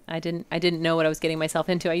I didn't know what I was getting myself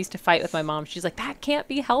into. I used to fight with my mom. She's like, that can't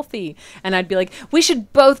be healthy, and I'd be like, we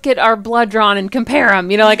should both get our blood drawn and compare them.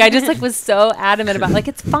 Like, I just like was so adamant about like,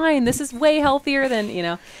 it's fine, this is way healthier than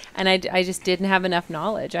and I just didn't have enough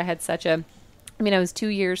knowledge. I had such a I was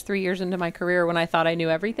 3 years into my career when I thought I knew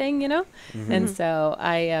everything, and so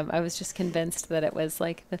I was just convinced that it was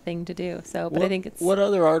like the thing to do. So, but I think it's... What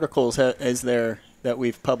other articles is there that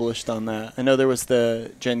we've published on that? I know there was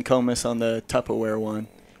the Jen Comas on the Tupperware one.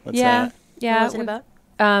 What's that? Yeah. What was it about?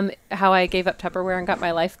 How I gave up Tupperware and got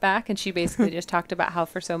my life back. And she basically just talked about how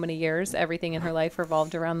for so many years, everything in her life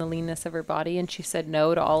revolved around the leanness of her body. And she said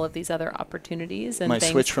no to all of these other opportunities and My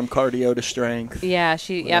things. switch from cardio to strength. Yeah.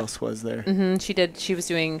 What else was there? She did. She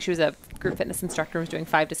was a group fitness instructor was doing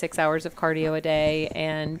 5 to 6 hours of cardio a day,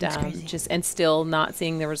 and and still not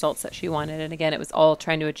seeing the results that she wanted. And again, it was all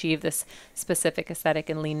trying to achieve this specific aesthetic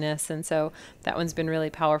and leanness. And so that one's been really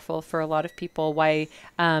powerful for a lot of people. Why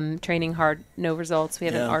training hard, no results. We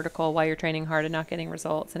have an article, why you're training hard and not getting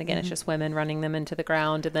results. And again, it's just women running them into the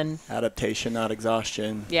ground, and then adaptation, not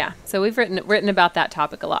exhaustion. Yeah. So we've written about that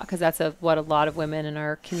topic a lot, because that's what a lot of women in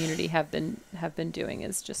our community have been doing,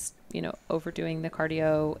 is just, overdoing the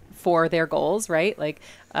cardio for their goals, right? Like,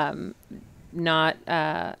 not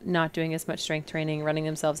doing as much strength training, running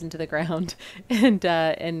themselves into the ground, and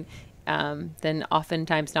then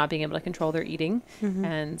oftentimes not being able to control their eating.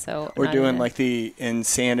 And so we're doing like the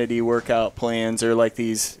insanity workout plans, or like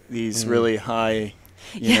these really high,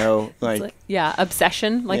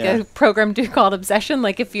 obsession, like a program called Obsession.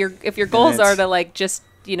 Like if your goals are to like just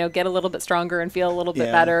get a little bit stronger and feel a little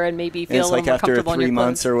bit better, and maybe feel a little more comfortable in your clothes. It's like after 3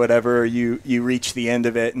 months or whatever, you reach the end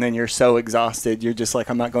of it, and then you're so exhausted, you're just like,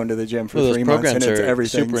 I'm not going to the gym for 3 months, and it's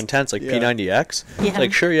everything super intense, like P90X. It's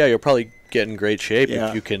like, sure, you'll probably get in great shape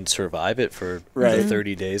if you can survive it for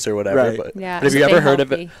 30 days or whatever. But have you ever heard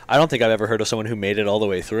of it? I don't think I've ever heard of someone who made it all the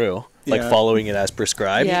way through, like following it as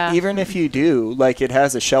prescribed. Even if you do, like, it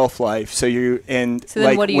has a shelf life. So then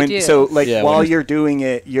like what do you do? So like while you're doing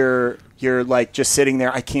it, you're like just sitting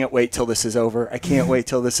there. I can't wait till this is over. I can't wait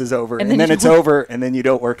till this is over. And then it's over, and then you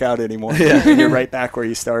don't work out anymore. And you're right back where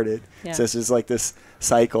you started. So it's just like this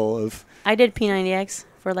cycle of. I did P90X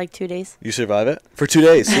for like 2 days. You survive it? For 2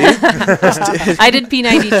 days, see? I did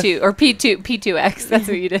P92 or P2X. That's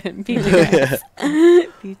what you did. P2X.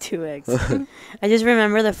 P2X. I just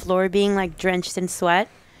remember the floor being like drenched in sweat.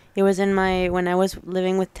 It was when I was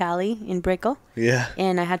living with Tally in Brickell. Yeah.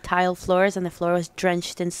 And I had tile floors, and the floor was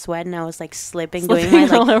drenched in sweat, and I was like slipping doing my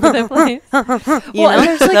all over the place.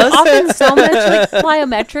 There's like often so much like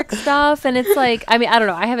plyometric stuff, and it's like, I mean, I don't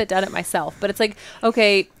know, I haven't done it myself, but it's like,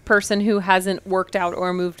 okay, person who hasn't worked out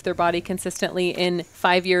or moved their body consistently in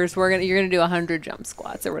 5 years, you're gonna do 100 jump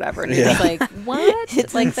squats or whatever, and it's like, what?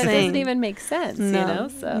 It's like insane. That doesn't even make sense,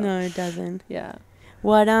 So no, it doesn't. Yeah.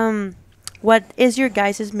 What is your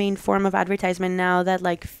guys' main form of advertisement now that,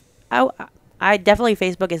 like, I definitely,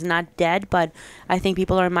 Facebook is not dead, but I think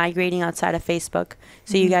people are migrating outside of Facebook.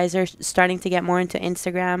 So you guys are starting to get more into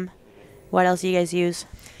Instagram. What else do you guys use?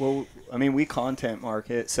 Well, I mean, we content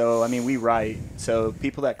market. So, I mean, we write. So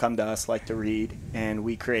people that come to us like to read, and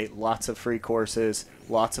we create lots of free courses,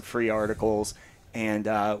 lots of free articles, and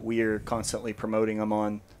we are constantly promoting them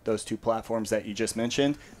on those 2 platforms that you just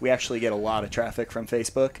mentioned. We actually get a lot of traffic from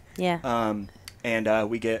Facebook. Yeah. And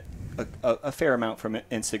we get a fair amount from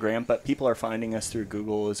Instagram, but people are finding us through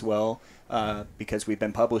Google as well, because we've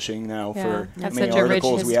been publishing now for how many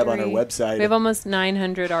articles we have on our website. We have almost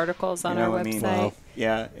 900 articles on our website. I mean,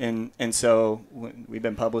 yeah, and so we've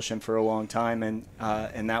been publishing for a long time,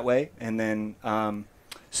 and that way, and then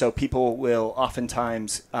so people will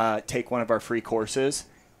oftentimes take one of our free courses,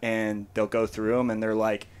 and they'll go through them, and they're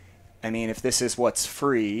like, I mean, if this is what's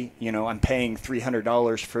free, I'm paying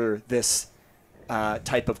 $300 for this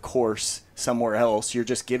type of course somewhere else. You're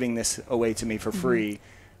just giving this away to me for free.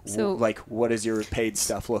 So, like, what does your paid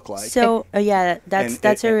stuff look like? So,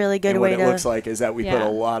 that's a really good way to. What it looks like is that we put a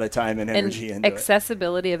lot of time and energy into it.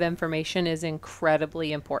 Accessibility of information is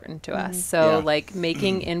incredibly important to us. So, like,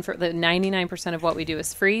 making the 99% of what we do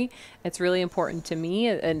is free. It's really important to me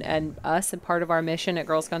and us, and part of our mission at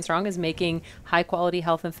Girls Gone Strong is making high quality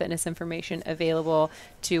health and fitness information available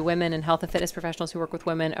to women and health and fitness professionals who work with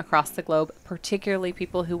women across the globe, particularly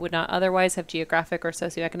people who would not otherwise have geographic or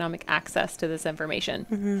socioeconomic access to this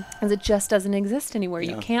information. Because it just doesn't exist anywhere.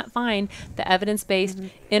 You can't find the evidence-based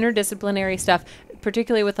interdisciplinary stuff,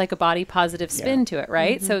 particularly with like a body positive spin to it,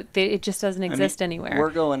 right? So it just doesn't exist anywhere. We're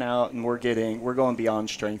going out and we're going beyond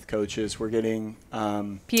strength coaches. We're getting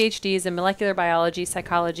PhDs in molecular biology,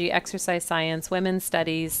 psychology, exercise science, women's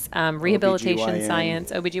studies, rehabilitation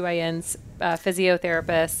science, OBGYNs,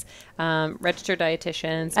 physiotherapists, registered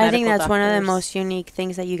dietitians. I think that's one of the most unique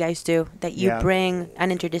things that you guys do, that you bring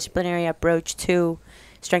an interdisciplinary approach to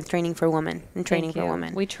strength training for women and training for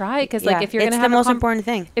women. We try, because like if you're going to have the most important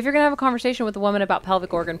thing. If you're going to have a conversation with a woman about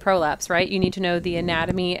pelvic organ prolapse, right? You need to know the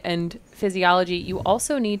anatomy and physiology. You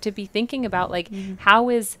also need to be thinking about like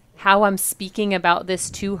how I'm speaking about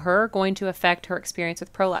this to her going to affect her experience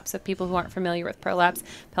with prolapse. So people who aren't familiar with prolapse,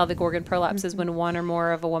 pelvic organ prolapse is when one or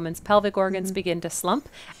more of a woman's pelvic organs begin to slump,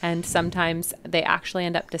 and sometimes they actually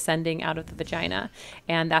end up descending out of the vagina.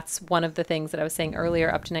 And that's one of the things that I was saying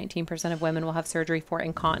earlier. Up to 19% of women will have surgery for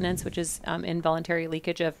incontinence, which is involuntary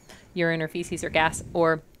leakage of urine or feces or gas,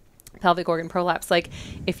 or pelvic organ prolapse. Like,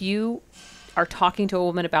 if you are talking to a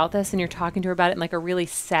woman about this and you're talking to her about it in like a really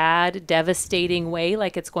sad, devastating way,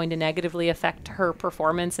 like it's going to negatively affect her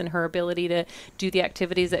performance and her ability to do the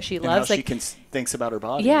activities that she loves. How like she thinks about her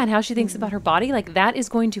body. Yeah, and how she thinks about her body, like that is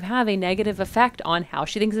going to have a negative effect on how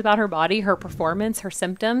she thinks about her body, her performance, her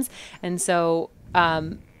symptoms. And so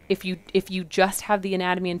if you just have the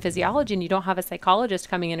anatomy and physiology and you don't have a psychologist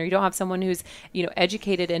coming in, or you don't have someone who's, you know,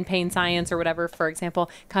 educated in pain science or whatever, for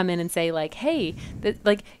example, come in and say like, hey,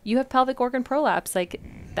 like you have pelvic organ prolapse, like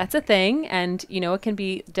that's a thing. And, you know, it can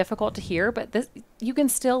be difficult to hear, but you can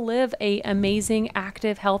still live a amazing,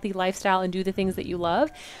 active, healthy lifestyle and do the things that you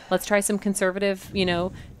love. Let's try some conservative, you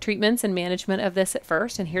know, treatments and management of this at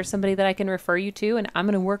first. And here's somebody that I can refer you to. And I'm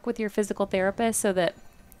going to work with your physical therapist so that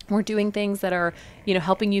we're doing things that are, you know,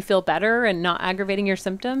 helping you feel better and not aggravating your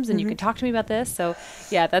symptoms. And you can talk to me about this. So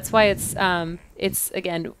yeah, that's why it's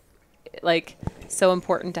again, like so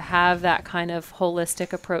important to have that kind of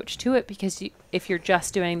holistic approach to it, because if you're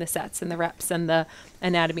just doing the sets and the reps and the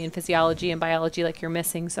anatomy and physiology and biology, like you're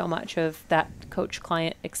missing so much of that coach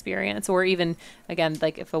client experience. Or even again,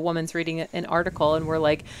 like if a woman's reading an article and we're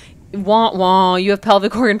like, wah, wah, you have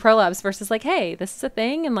pelvic organ prolapse, versus like, hey, this is a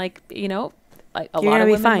thing. And like, you know, like a lot of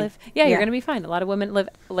women live, you're going to be fine. A lot of women live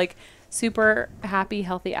like super happy,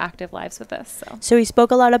 healthy, active lives with this. So we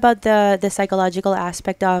spoke a lot about the psychological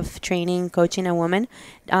aspect of training, coaching a woman.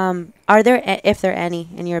 Are there, if there are any,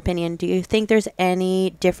 in your opinion, do you think there's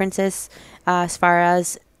any differences as far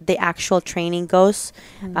as the actual training goes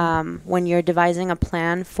when you're devising a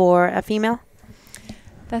plan for a female?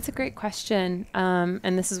 That's a great question.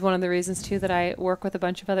 And this is one of the reasons, too, that I work with a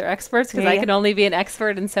bunch of other experts, because I can only be an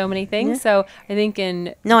expert in so many things. Yeah. So I think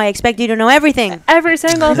No, I expect you to know everything. Every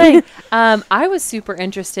single thing. I was super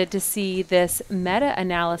interested to see this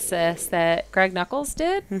meta-analysis that Greg Nuckols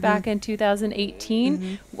did back in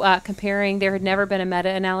 2018, comparing, there had never been a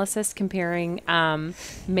meta-analysis comparing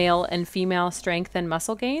male and female strength and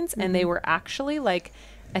muscle gains. And they were actually like,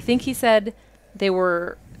 I think he said they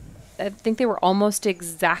were almost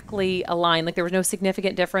exactly aligned. Like there was no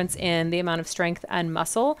significant difference in the amount of strength and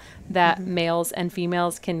muscle that males and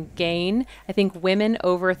females can gain. I think women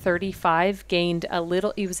over 35 gained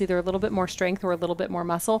it was either a little bit more strength or a little bit more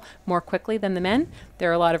muscle more quickly than the men. There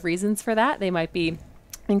are a lot of reasons for that. They might be,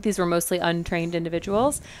 I think these were mostly untrained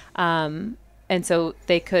individuals. And so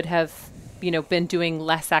they could have, you know, been doing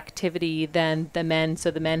less activity than the men. So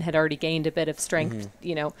the men had already gained a bit of strength,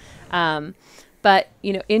 you know, but,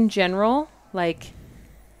 you know, in general, like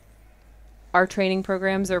our training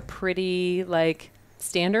programs are pretty like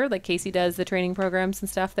standard. Like Casey does the training programs and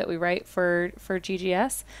stuff that we write for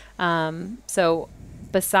GGS. So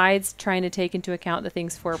besides trying to take into account the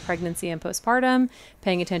things for pregnancy and postpartum,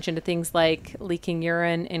 paying attention to things like leaking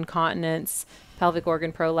urine, incontinence, pelvic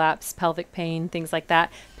organ prolapse, pelvic pain, things like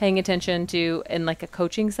that, paying attention to in like a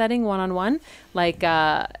coaching setting, one-on-one, like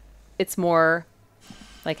it's more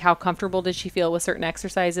like how comfortable does she feel with certain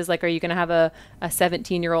exercises? Like, are you going to have a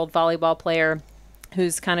 17-year-old volleyball player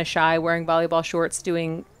who's kind of shy wearing volleyball shorts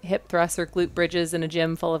doing hip thrusts or glute bridges in a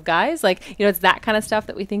gym full of guys? Like, you know, it's that kind of stuff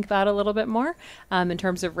that we think about a little bit more in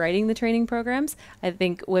terms of writing the training programs. I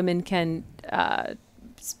think women can,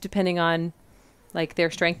 depending on like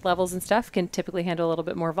their strength levels and stuff, can typically handle a little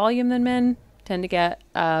bit more volume than men, tend to get,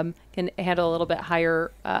 can handle a little bit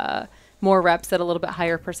higher, more reps at a little bit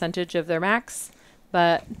higher percentage of their max.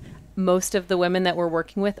 But most of the women that we're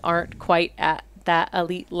working with aren't quite at that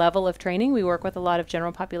elite level of training. We work with a lot of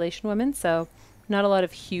general population women, so not a lot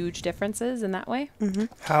of huge differences in that way.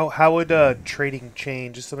 How would training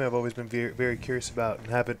change? It's something I've always been very, very curious about and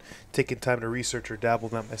haven't taken time to research or dabble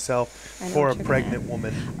in that myself for a pregnant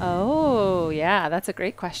woman. Oh, yeah, that's a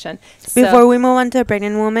great question. Before we move on to a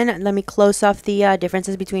pregnant woman, let me close off the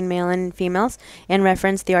differences between male and females and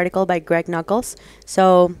reference the article by Greg Nuckols.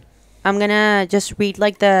 So I'm going to just read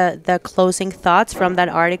like the closing thoughts from that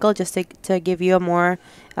article just to give you a more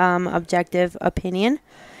objective opinion.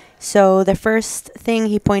 So the first thing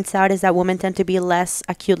he points out is that women tend to be less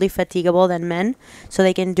acutely fatigable than men. So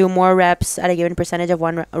they can do more reps at a given percentage of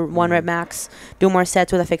one rep max, do more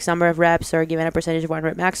sets with a fixed number of reps or given a percentage of one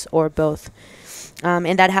rep max, or both.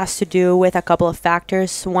 And that has to do with a couple of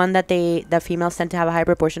factors. One, that the females tend to have a high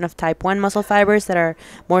proportion of type 1 muscle fibers that are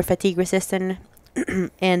more fatigue resistant,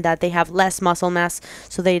 and that they have less muscle mass,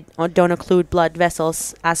 so they don't occlude blood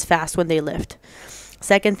vessels as fast when they lift.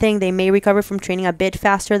 Second thing, they may recover from training a bit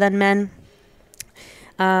faster than men.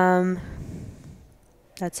 That's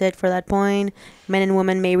it for that point. Men and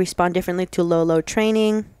women may respond differently to low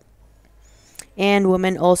training. And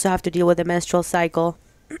women also have to deal with the menstrual cycle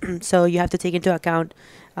So you have to take into account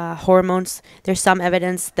hormones. There's some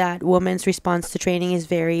evidence that women's response to training is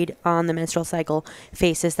varied on the menstrual cycle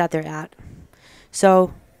phases that they're at.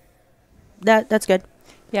 So that's good.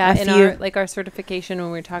 Yeah, in our certification,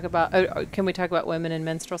 when we talk about, can we talk about women and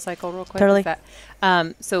menstrual cycle real quick? Totally.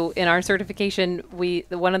 So in our certification,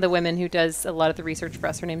 one of the women who does a lot of the research for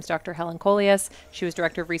us, her name's Dr. Helen Colias. She was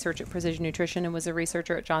director of research at Precision Nutrition and was a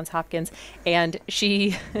researcher at Johns Hopkins. And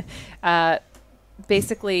she,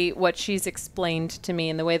 basically what she's explained to me,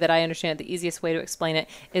 and the way that I understand it, the easiest way to explain it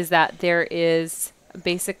is that there is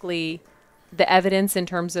basically the evidence in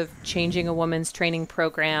terms of changing a woman's training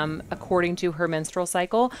program according to her menstrual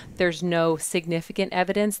cycle. There's no significant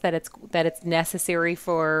evidence that it's necessary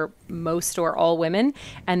for most or all women,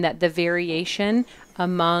 and that the variation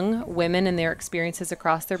among women and their experiences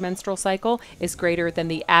across their menstrual cycle is greater than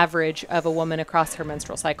the average of a woman across her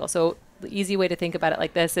menstrual cycle. So the easy way to think about it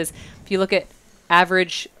like this is, if you look at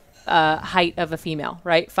average height of a female,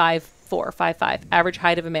 right? 5'4", 5'5". Average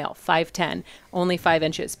height of a male, 5'10", only 5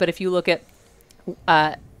 inches. But if you look at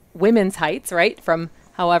women's heights, right, from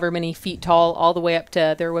however many feet tall all the way up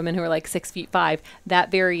to there are women who are like 6'5",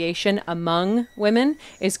 that variation among women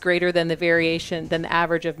is greater than the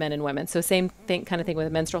average of men and women. So same thing, kind of thing with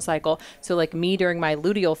a menstrual cycle. So like me during my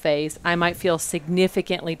luteal phase, I might feel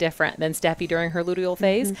significantly different than Steffi during her luteal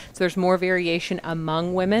phase. So there's more variation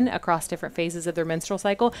among women across different phases of their menstrual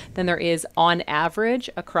cycle than there is on average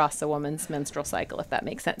across a woman's menstrual cycle, if that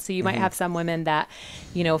makes sense. So you might have some women that,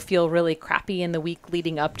 feel really crappy in the week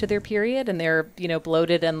leading up to their period, and they're,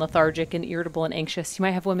 bloated and lethargic and irritable and anxious. You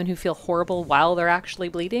might have women who feel horrible while they're actually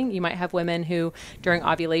bleeding. You might have women who during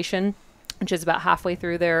ovulation, which is about halfway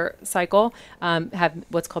through their cycle, have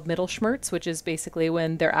what's called middle schmerz, which is basically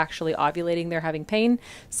when they're actually ovulating, they're having pain.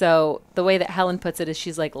 So the way that Helen puts it is,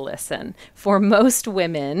 she's like, listen, for most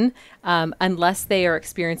women, unless they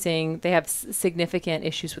have significant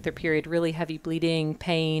issues with their period, really heavy bleeding,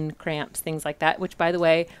 pain, cramps, things like that, which, by the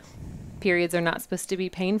way, periods are not supposed to be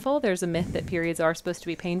painful. There's a myth that periods are supposed to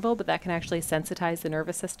be painful, but that can actually sensitize the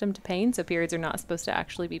nervous system to pain. So periods are not supposed to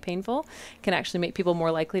actually be painful. It can actually make people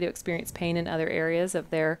more likely to experience pain in other areas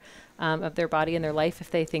of their body and their life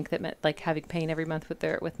if they think that like having pain every month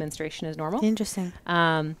with menstruation is normal. Interesting.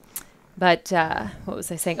 But what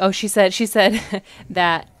was I saying? Oh, she said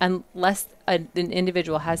that unless an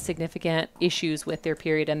individual has significant issues with their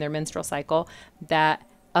period and their menstrual cycle, that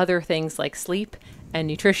other things like sleep and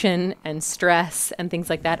nutrition and stress and things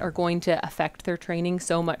like that are going to affect their training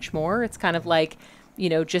so much more. It's kind of like,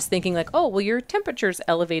 just thinking like, oh, well, your temperature's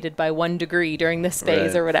elevated by 1 degree during this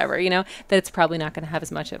phase or whatever, that it's probably not going to have as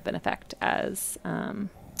much of an effect as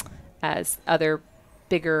other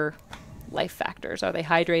bigger life factors. Are they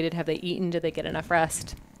hydrated? Have they eaten? Do they get enough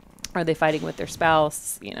rest? Are they fighting with their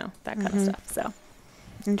spouse? That kind of stuff. So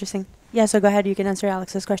interesting. Yeah. So go ahead. You can answer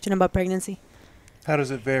Alex's question about pregnancy. How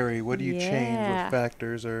does it vary? What do you change? What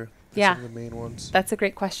factors are some of the main ones? That's a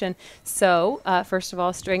great question. So first of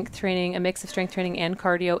all, strength training, a mix of strength training and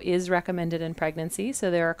cardio is recommended in pregnancy.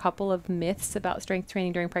 So there are a couple of myths about strength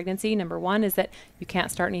training during pregnancy. Number one is that you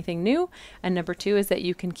can't start anything new. And number two is that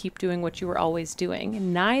you can keep doing what you were always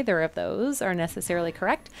doing. Neither of those are necessarily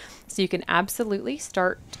correct. So you can absolutely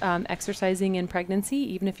start exercising in pregnancy,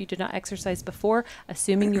 even if you did not exercise before,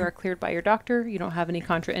 assuming you are cleared by your doctor, you don't have any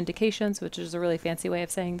contraindications, which is a really fancy way of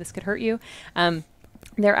saying this could hurt you.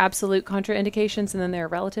 There are absolute contraindications, and then there are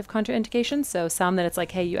relative contraindications. So some that it's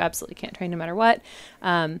like, hey, you absolutely can't train no matter what.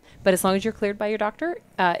 But as long as you're cleared by your doctor,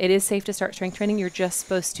 it is safe to start strength training. You're just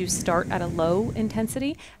supposed to start at a low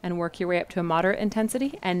intensity and work your way up to a moderate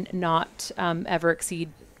intensity, and not ever exceed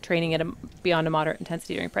training at beyond a moderate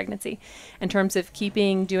intensity during pregnancy. In terms of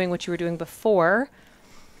doing what you were doing before,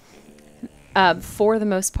 for the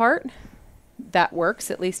most part, that works,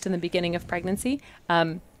 at least in the beginning of pregnancy.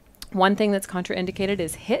 One thing that's contraindicated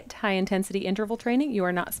is HIIT, high intensity interval training. You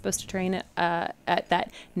are not supposed to train at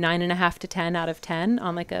that 9.5 to 10 out of 10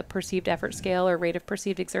 on like a perceived effort scale or rate of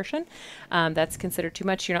perceived exertion. That's considered too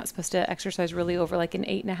much. You're not supposed to exercise really over like an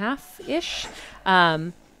 8.5-ish.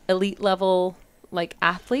 Elite level like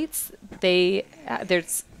athletes, they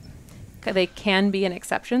can be an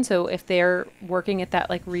exception. So if they're working at that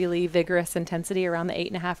like really vigorous intensity around the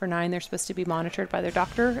 8.5 or 9, they're supposed to be monitored by their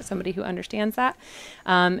doctor, somebody who understands that.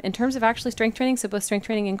 In terms of actually strength training, so both strength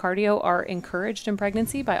training and cardio are encouraged in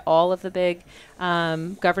pregnancy by all of the big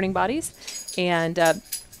governing bodies. And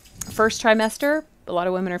first trimester, a lot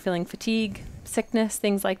of women are feeling fatigue, sickness,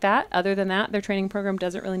 things like that. Other than that, their training program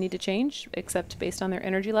doesn't really need to change, except based on their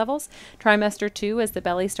energy levels. Trimester 2, as the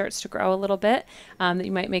belly starts to grow a little bit, that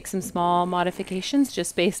you might make some small modifications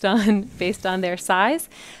just based on their size.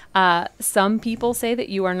 Some people say that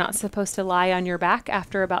you are not supposed to lie on your back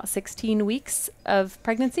after about 16 weeks of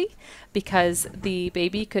pregnancy because the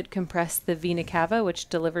baby could compress the vena cava, which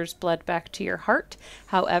delivers blood back to your heart.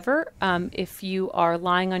 However, if you are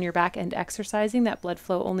lying on your back and exercising, that blood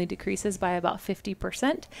flow only decreases by about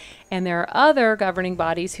 50%. And there are other governing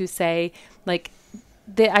bodies who say, like,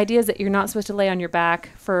 the idea is that you're not supposed to lay on your back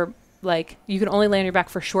for, like, you can only lay on your back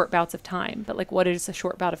for short bouts of time. But, like, what is a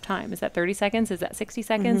short bout of time? Is that 30 seconds? Is that 60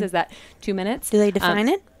 seconds? Is that 2 minutes? Do they define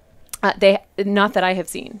it? They not that I have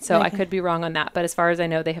seen, so Okay. I could be wrong on that. But as far as I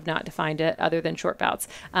know, they have not defined it other than short bouts.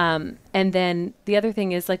 And then the other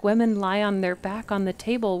thing is, like, women lie on their back on the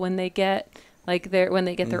table when they get their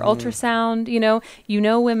ultrasound.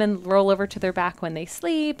 Women roll over to their back when they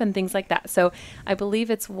sleep and things like that. So I believe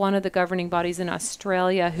it's one of the governing bodies in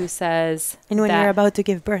Australia who says, And when that, you're about to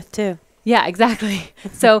give birth too. yeah, exactly.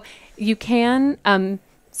 So you can.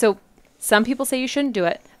 So some people say you shouldn't do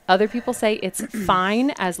it. Other people say it's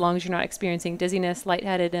fine as long as you're not experiencing dizziness,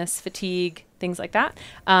 lightheadedness, fatigue, things like that.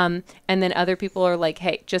 And then other people are like,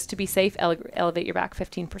 hey, just to be safe, elevate your back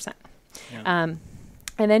 15%. Yeah.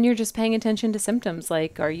 And then you're just paying attention to symptoms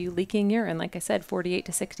like, are you leaking urine? Like I said, 48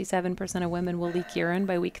 to 67% of women will leak urine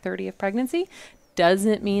by week 30 of pregnancy.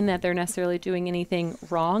 Doesn't mean that they're necessarily doing anything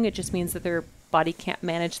wrong. It just means that their body can't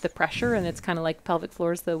manage the pressure, and it's kind of like pelvic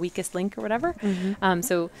floor is the weakest link or whatever.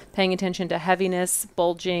 So paying attention to heaviness,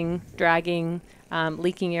 bulging, dragging,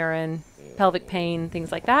 leaking urine, pelvic pain,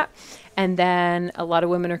 things like that. And then a lot of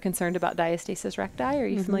women are concerned about diastasis recti. Are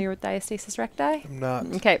you familiar with diastasis recti? I'm not.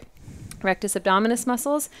 Okay. Rectus abdominis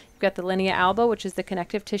muscles. You've got the linea alba, which is the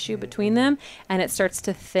connective tissue between them, and it starts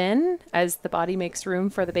to thin as the body makes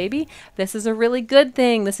room for the baby. This is a really good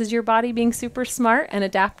thing. This is your body being super smart and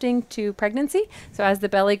adapting to pregnancy. So as the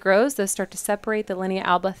belly grows, those start to separate. The linea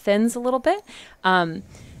alba thins a little bit.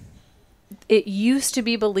 It used to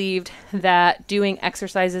be believed that doing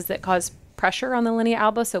exercises that cause pressure on the linea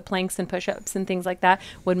alba, so planks and push-ups and things like that,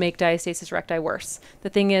 would make diastasis recti worse. The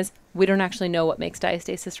thing is, we don't actually know what makes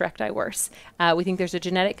diastasis recti worse. We think there's a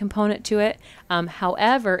genetic component to it.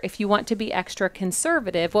 However, if you want to be extra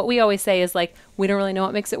conservative, what we always say is, like, we don't really know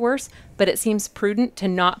what makes it worse, but it seems prudent to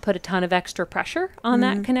not put a ton of extra pressure on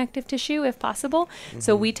that connective tissue if possible.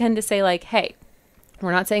 So we tend to say, like, hey,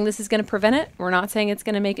 we're not saying this is going to prevent it. We're not saying it's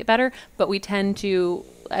going to make it better, but we tend to,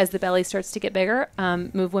 as the belly starts to get bigger,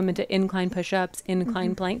 move women to incline push-ups,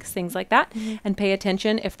 incline planks, things like that, and pay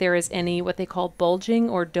attention if there is any what they call bulging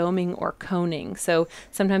or doming or coning. So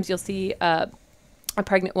sometimes you'll see a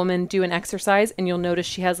pregnant woman do an exercise, and you'll notice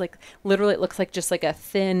she has, like, literally it looks like just like a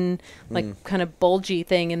thin, like kind of bulgy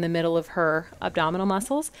thing in the middle of her abdominal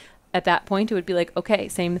muscles. At that point, it would be like, okay,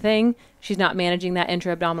 same thing. She's not managing that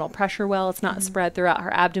intra-abdominal pressure well. It's not spread throughout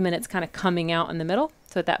her abdomen. It's kind of coming out in the middle.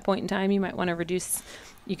 So at that point in time, you might want to reduce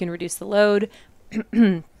the load.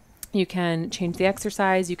 You can change the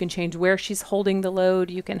exercise. You can change where she's holding the load.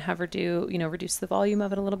 You can have her do, reduce the volume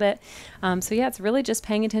of it a little bit. So yeah, it's really just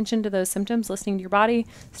paying attention to those symptoms, listening to your body.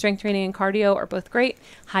 Strength training and cardio are both great.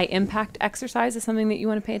 High impact exercise is something that you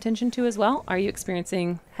want to pay attention to as well. Are you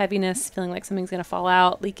experiencing heaviness, feeling like something's going to fall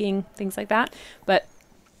out, leaking, things like that? But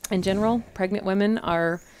in general, pregnant women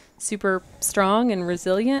are super strong and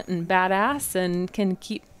resilient and badass and can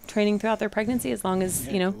keep training throughout their pregnancy as long as,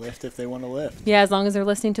 lift if they want to lift. Yeah, as long as they're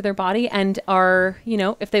listening to their body and are,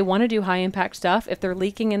 if they want to do high impact stuff, if they're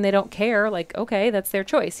leaking and they don't care, like, okay, that's their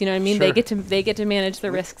choice. You know what I mean? Sure. They get to manage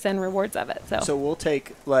the risks and rewards of it. So we'll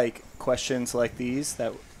take, like, questions like these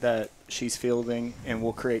that she's fielding, and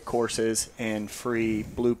we'll create courses and free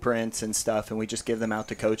blueprints and stuff, and we just give them out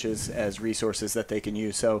to coaches as resources that they can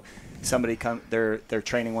use. So somebody they're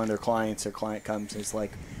training one of their clients, their client comes and is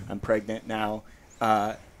like, I'm pregnant now.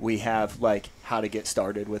 We have, like, how to get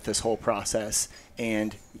started with this whole process,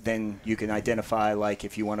 and then you can identify, like,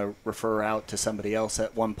 if you want to refer out to somebody else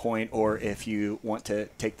at one point, or if you want to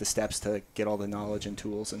take the steps to get all the knowledge and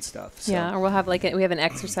tools and stuff. So. Yeah, or we'll have, like, we have an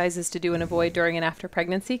exercises to do and avoid during and after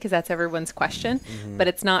pregnancy, because that's everyone's question. But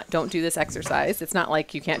it's not, don't do this exercise. It's not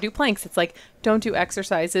like you can't do planks. It's like, don't do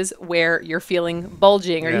exercises where you're feeling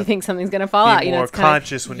bulging or you think something's going to fall out. Be more it's kinda,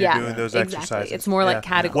 conscious when you're doing those exercises. It's more like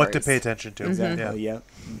categories. What to pay attention to. Exactly.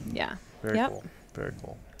 Yeah. Very cool. Very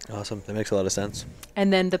cool. Awesome. That makes a lot of sense.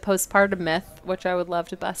 And then the postpartum myth, which I would love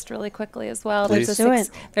to bust really quickly as well. Please.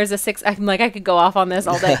 There's a six. I'm like, I could go off on this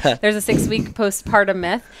all day. There's a 6-week postpartum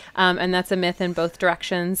myth, and that's a myth in both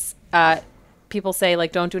directions. People say,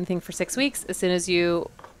 like, don't do anything for 6 weeks. As soon as you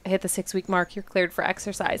hit the 6-week mark, you're cleared for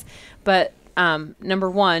exercise. But number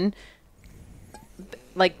one,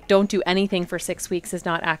 like don't do anything for 6 weeks is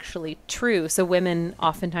not actually true. So women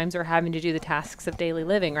oftentimes are having to do the tasks of daily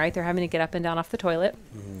living, right? They're having to get up and down off the toilet.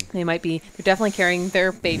 They're definitely carrying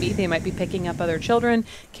their baby. They might be picking up other children,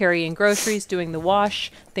 carrying groceries, doing the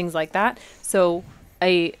wash, things like that. So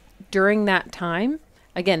during that time,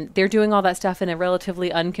 again, they're doing all that stuff in a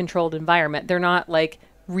relatively uncontrolled environment. They're not like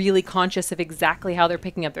really conscious of exactly how they're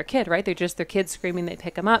picking up their kid, right? They're just their kids screaming, they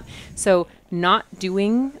pick them up. So not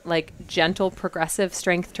doing like gentle progressive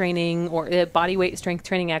strength training or body weight strength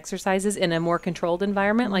training exercises in a more controlled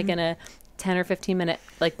environment, like in a 10 or 15 minute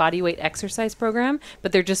like body weight exercise program,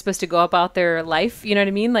 but they're just supposed to go about their life. You know what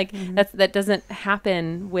I mean? Like that doesn't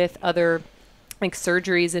happen with other like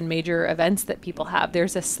surgeries and major events that people have.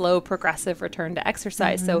 There's a slow progressive return to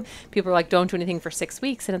exercise. So people are like, don't do anything for 6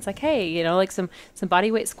 weeks. And it's like, hey, you know, like some body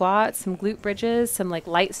weight squats, some glute bridges, some like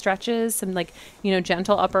light stretches, some like, you know,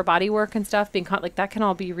 gentle upper body work and stuff like that can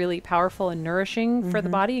all be really powerful and nourishing for the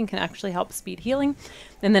body and can actually help speed healing.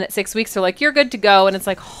 And then at 6 weeks, they're like, you're good to go. And it's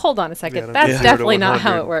like, hold on a second. That's definitely not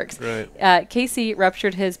how it works. Right. Casey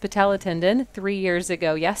ruptured his patella tendon 3 years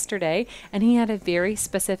ago yesterday, and he had a very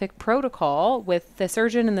specific protocol with the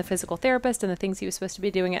surgeon and the physical therapist and the things he was supposed to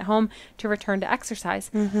be doing at home to return to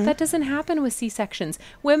exercise. That doesn't happen with C-sections.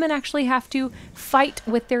 Women actually have to fight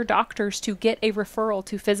with their doctors to get a referral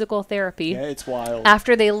to physical therapy. Yeah, it's wild.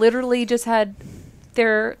 After they literally just had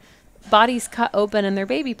their bodies cut open and their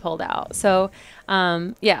baby pulled out. So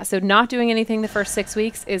so not doing anything the first 6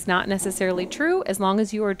 weeks is not necessarily true. As long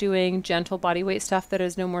as you are doing gentle body weight stuff that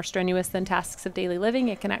is no more strenuous than tasks of daily living,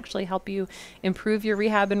 it can actually help you improve your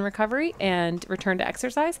rehab and recovery and return to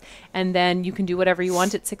exercise. And then you can do whatever you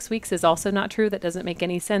want at 6 weeks is also not true. That doesn't make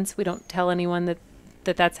any sense. We don't tell anyone that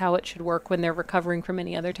that's how it should work when they're recovering from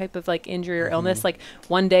any other type of like injury or illness. Like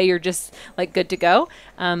one day you're just like good to go.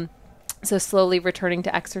 So slowly returning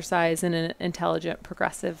to exercise in an intelligent,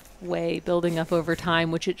 progressive way, building up over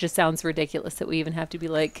time, which it just sounds ridiculous that we even have to be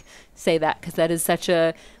like, say that, because that is such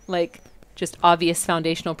a like just obvious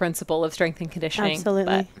foundational principle of strength and conditioning.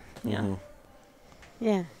 Absolutely. But, yeah.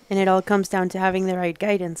 Yeah. And it all comes down to having the right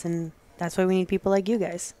guidance. And that's why we need people like you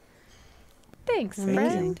guys. Thanks,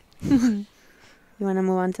 Amazing. friend. You want to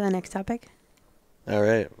move on to the next topic? All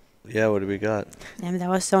right. Yeah, what do we got? And that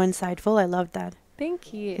was so insightful. I loved that.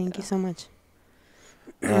 Thank you. Thank you so much.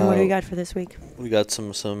 And what do we got for this week? We got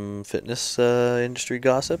some fitness industry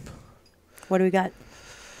gossip. What do we got?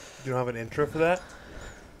 You don't have an intro for that?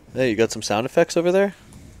 Hey, you got some sound effects over there?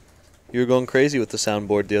 You were going crazy with the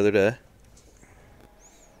soundboard the other day.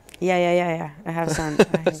 Yeah. I have sound.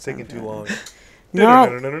 It's taking too long.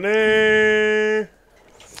 No.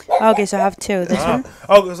 Okay, so I have two. This one?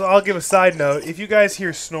 Oh, so I'll give a side note. If you guys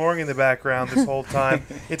hear snoring in the background this whole time,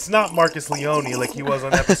 it's not Marcus Leone like he was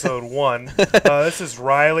on episode 1. This is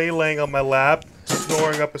Riley laying on my lap,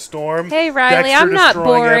 snoring up a storm. Hey, Riley, Dexter I'm not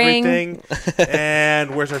destroying boring. Everything.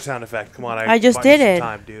 And where's our sound effect? Come on, I just did it.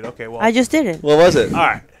 Time, dude. Okay, well. I just did it. What was it? All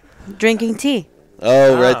right. Drinking tea.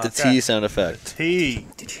 Oh, right, the okay. T sound effect. Tea.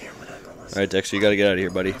 Did you hear what happened last All right, Dexter, you got to get out of here,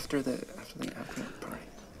 buddy. After the party,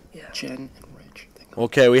 Jen and Rich.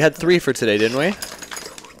 Okay, we had 3 for today, didn't we?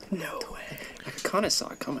 No way. I kind of saw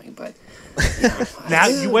it coming, but Now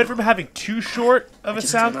you went from having too short of a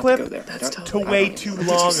sound clip to way totally too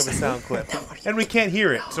long of a sound clip, and we can't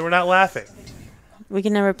hear it, so we're not laughing. We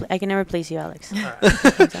can never. I can never please you, Alex.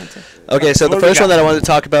 Okay, so the first one that I wanted to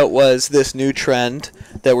talk about was this new trend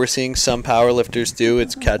that we're seeing some powerlifters do.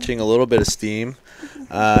 It's catching a little bit of steam,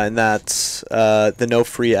 and that's the no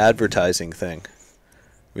free advertising thing.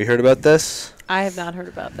 We heard about this? I have not heard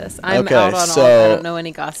about this. I'm Okay, out on so- all. I don't know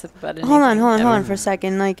any gossip about it. Hold on for a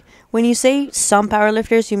second. Like, when you say some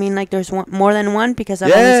powerlifters, you mean like there's more than one? Because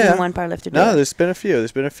I've only seen one powerlifter do No, it. there's been a few. A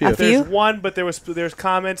few? There's one, but there's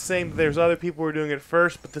comments saying that there's other people who are doing it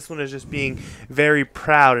first, but this one is just being very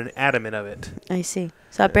proud and adamant of it. I see.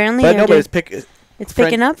 So apparently But no, but it's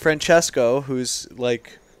picking up? Francesco, who's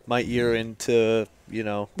like my ear into, you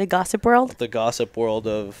know, The gossip world? the gossip world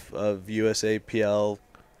of USAPL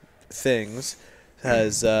things,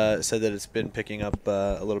 has said that it's been picking up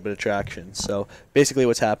a little bit of traction. So basically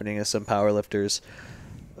what's happening is some powerlifters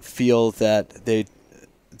feel that they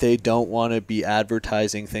don't want to be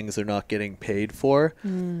advertising things they're not getting paid for,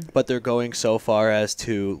 but they're going so far as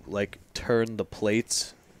to like turn the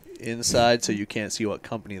plates inside so you can't see what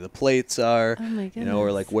company the plates are, Oh my you know, or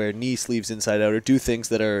goodness. like wear knee sleeves inside out, or do things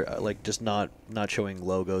that are like just not showing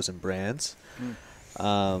logos and brands.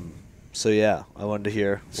 So yeah, I wanted to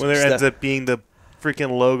hear. Well, there ends up being the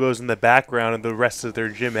freaking logos in the background of the rest of their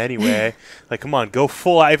gym anyway. Like, come on, go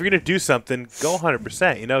full out. If you're gonna do something, go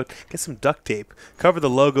 100%. You know, get some duct tape, cover the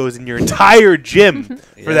logos in your entire gym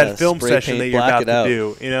for that film session that you're about to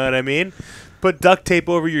do. You know what I mean? Put duct tape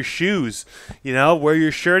over your shoes. You know, wear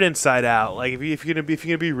your shirt inside out. Like, if you're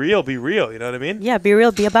gonna be real, be real. You know what I mean? Yeah, be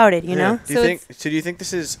real, be about it. You know. Do you think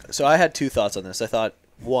this is? So I had two thoughts on this. I thought,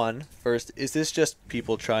 first, is this just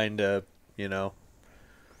people trying to,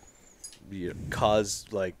 cause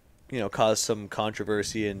some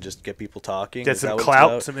controversy and just get people talking? Get some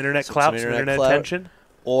clout, some internet clout, some internet attention?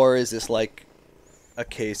 Or is this like a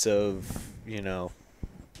case of,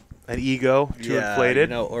 an ego too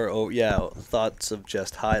inflated? Thoughts of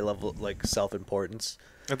just high level, like, self-importance?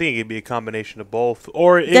 I think it could be a combination of both.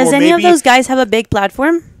 Does any of those guys have a big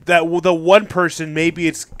platform? The one person, maybe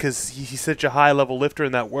it's because he's such a high-level lifter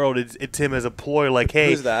in that world. It's him as a ploy, like,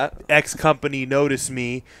 hey, who's that? X company noticed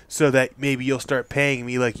me, so that maybe you'll start paying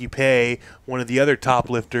me like you pay one of the other top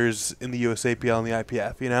lifters in the USAPL and the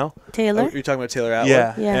IPF, you know? Taylor? Oh, you're talking about Taylor Atwood?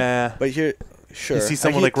 Yeah. But here... Sure. You see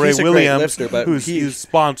someone like Ray Williams, who's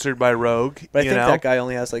sponsored by Rogue. But I think that guy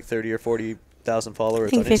only has like 30 or 40,000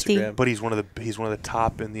 followers on 50. Instagram. But he's one of the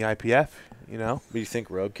top in the IPF. You know. But you think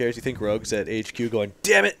Rogue cares? You think Rogue's at HQ going,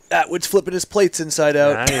 "Damn it, Atwood's flipping his plates inside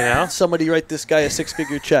out. Somebody write this guy a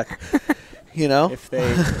 6-figure check." If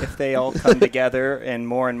they all come together and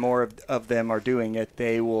more of them are doing it,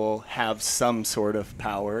 they will have some sort of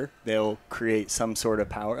power. They'll create some sort of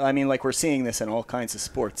power. I mean, like, we're seeing this in all kinds of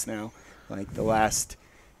sports now. Like the last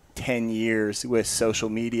 10 years with social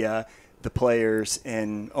media, the players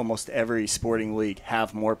in almost every sporting league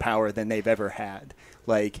have more power than they've ever had.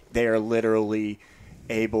 Like, they are literally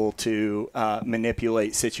able to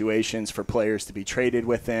manipulate situations for players to be traded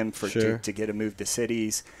with them, to get a move to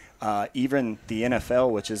cities. Even the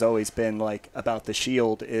NFL, which has always been like about the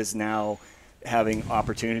shield, is now having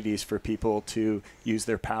opportunities for people to use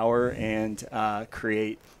their power and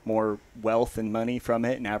create more wealth and money from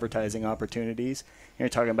it and advertising opportunities. You're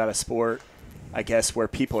talking about a sport, I guess, where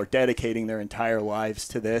people are dedicating their entire lives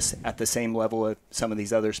to this at the same level of some of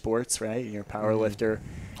these other sports, right? You're a power lifter.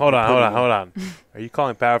 Hold on. Are you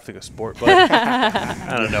calling powerlifting a sport, buddy?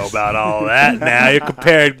 I don't know about all that now. You're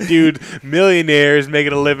comparing millionaires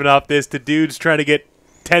making a living off this to dudes trying to get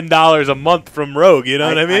 $10 a month from Rogue, you know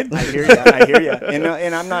what I mean? I hear you.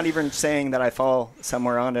 And I'm not even saying that I fall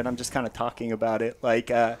somewhere on it. I'm just kind of talking about it. Like,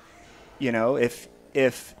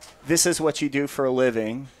 if this is what you do for a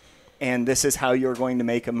living and this is how you're going to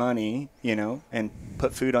make money, and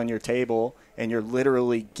put food on your table, and you're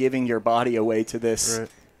literally giving your body away to this. Right.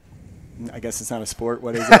 I guess it's not a sport.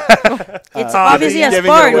 What is it? It's obviously a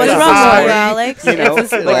sport. What's wrong with you,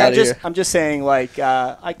 Alex? I'm just saying, like,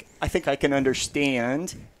 I think I can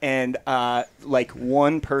understand, and like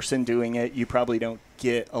one person doing it, you probably don't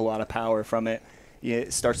get a lot of power from it.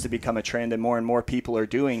 It starts to become a trend, and more people are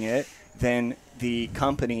doing it. Then the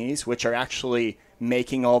companies, which are actually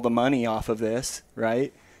making all the money off of this,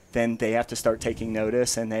 right? Then they have to start taking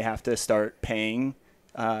notice, and they have to start paying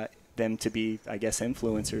them to be, I guess,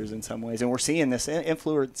 influencers in some ways. And we're seeing this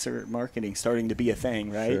influencer marketing starting to be a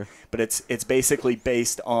thing, right? Sure. But it's basically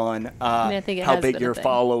based on how big your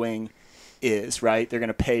following is, right? They're going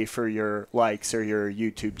to pay for your likes or your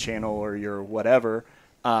YouTube channel or your whatever.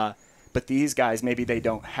 But these guys, maybe they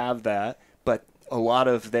don't have that, but a lot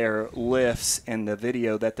of their lifts and the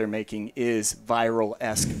video that they're making is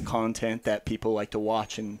viral-esque content that people like to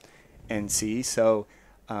watch and see. So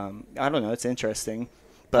I don't know. It's interesting.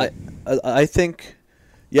 But I think,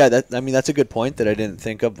 that's a good point that I didn't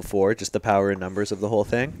think of before, just the power and numbers of the whole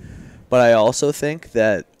thing. But I also think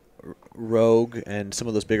that Rogue and some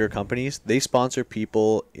of those bigger companies, they sponsor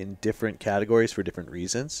people in different categories for different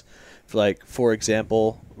reasons. Like, for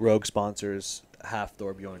example, Rogue sponsors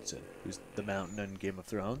Thor Bjornsson, who's the Mountain in Game of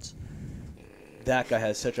Thrones. That guy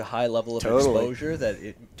has such a high level of exposure that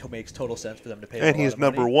it makes total sense for them to pay. And he's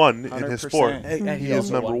number one in his sport. And he is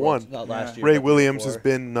number one. Not last year, Ray Williams has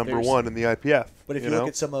been number one in the IPF. But if you look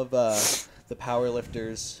at some of the power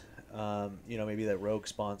lifters, maybe that Rogue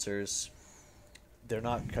sponsors, they're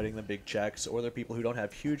not cutting them big checks, or they're people who don't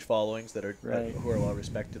have huge followings that are who are well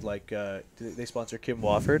respected. Like they sponsor Kim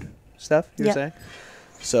Wofford, Steph. You're saying.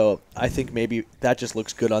 So I think maybe that just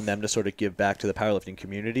looks good on them to sort of give back to the powerlifting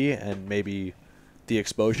community, and maybe the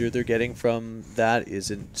exposure they're getting from that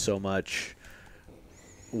isn't so much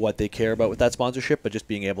what they care about with that sponsorship, but just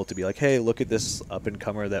being able to be like, hey, look at this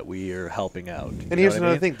up-and-comer that we are helping out. And here's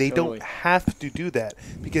another thing. They don't have to do that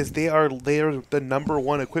because they are the number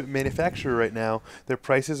one equipment manufacturer right now. Their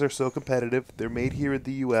prices are so competitive. They're made here in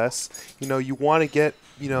the U.S. You want to get,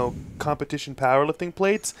 competition powerlifting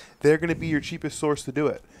plates, they're going to be your cheapest source to do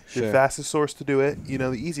it. Sure. The fastest source to do it, the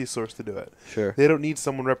easiest source to do it. Sure. They don't need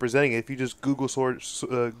someone representing it. If you just Google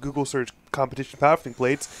search competition powerlifting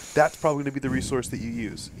plates, that's probably going to be the resource that you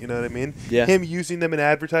use. You know what I mean? Yeah. Him using them and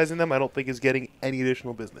advertising them, I don't think is getting any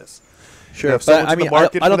additional business. Sure. If But I mean, I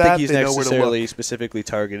don't think he's they know where to necessarily look. specifically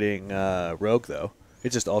targeting Rogue, though.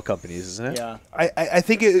 It's just all companies, isn't it? Yeah. I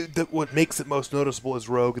think what makes it most noticeable is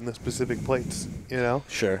Rogue and the specific plates.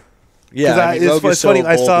 Sure. Yeah, it's funny.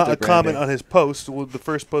 I saw a comment branding. on his post, the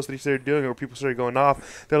first post that he started doing, where people started going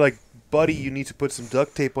off. They're like, "Buddy, you need to put some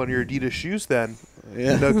duct tape on your Adidas shoes, then."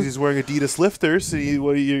 Yeah. Because he's wearing Adidas lifters. So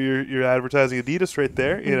you're advertising Adidas right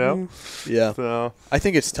there. Yeah. So I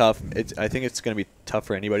think it's tough. I think it's going to be tough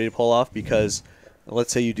for anybody to pull off because,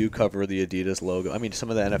 let's say you do cover the Adidas logo. I mean, some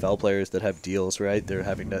of the NFL players that have deals, right?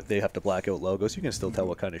 They have to black out logos. You can still tell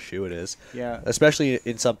what kind of shoe it is. Yeah. Especially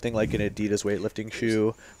in something like an Adidas weightlifting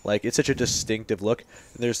shoe. Like, it's such a distinctive look.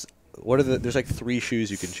 There's like 3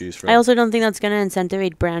 shoes you can choose from. I also don't think that's going to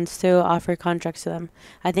incentivize brands to offer contracts to them.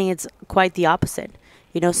 I think it's quite the opposite.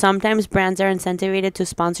 Sometimes brands are incentivized to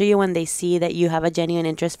sponsor you when they see that you have a genuine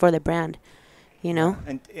interest for the brand.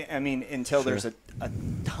 And I mean, until Sure. there's a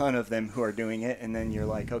ton of them who are doing it, and then you're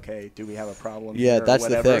like, okay, do we have a problem? Yeah, here or that's the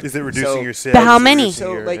whatever? thing. is it reducing your sales? But how Is it many? reducing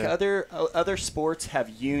So your- other sports have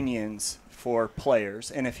unions for players,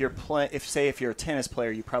 and if you're if you're a tennis player,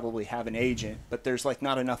 you probably have an agent, but there's like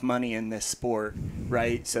not enough money in this sport,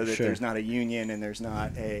 right? So that Sure. there's not a union and there's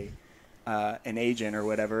not an agent or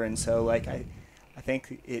whatever, and so like I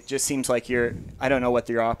think it just seems like I don't know what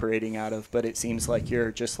you're operating out of, but it seems like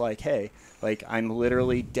you're just like, hey, like I'm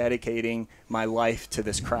literally dedicating my life to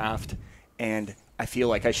this craft, and I feel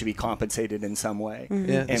like I should be compensated in some way.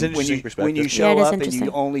 Yeah, it's an And when interesting you perspective. show it is up and you interesting.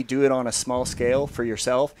 only do it on a small scale for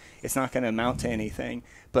yourself, it's not going to amount to anything.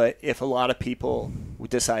 But if a lot of people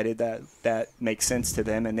decided that makes sense to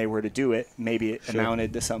them and they were to do it, maybe it Sure.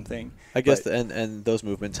 amounted to something. I guess, But- and those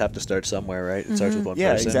movements have to start somewhere, right? It starts with one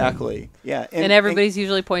yeah, person. exactly. Yeah, And everybody's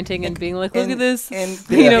usually pointing and being like, look at this. And,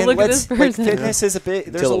 look at let's- this person. Like, fitness is there's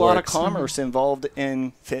Until a it lot works. of commerce involved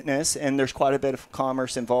in fitness, and there's quite a bit of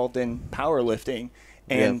commerce involved in powerlifting.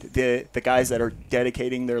 And the guys that are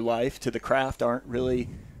dedicating their life to the craft aren't really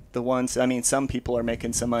the ones. I mean, some people are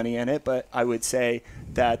making some money in it, but I would say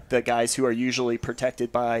that the guys who are usually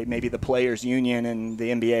protected by maybe the players' union and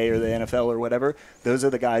the NBA or the NFL or whatever, those are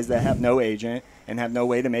the guys that have no agent and have no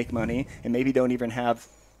way to make money, and maybe don't even have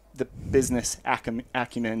the business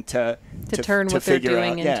acumen to turn what they're figure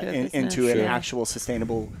doing out, into a business. into an Sure. actual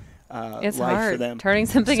sustainable It's life hard. for them. Turning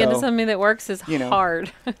something into So, something that works is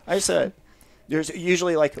hard. I said there's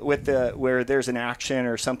usually like with where there's an action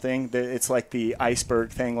or something, it's like the iceberg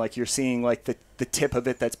thing. Like you're seeing like the tip of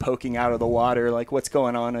it that's poking out of the water, like what's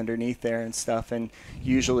going on underneath there and stuff. And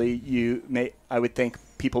usually I would think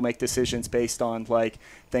people make decisions based on like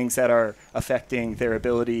things that are affecting their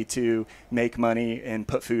ability to make money and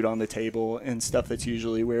put food on the table and stuff. That's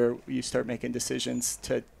usually where you start making decisions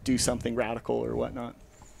to do something radical or whatnot.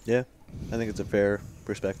 Yeah, I think it's a fair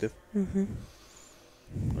perspective. Mm-hmm.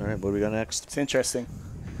 All right, what do we got next? It's interesting.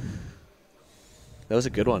 That was a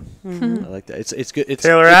good one. Mm-hmm. I like that. It's good. It's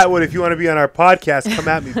Taylor it's, Atwood, if you want to be on our podcast, come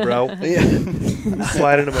at me, bro. Yeah.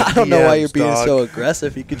 Slide into my I don't know why you're DMs, being dog. so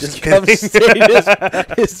aggressive. You could just kidding. come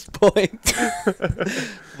state his point.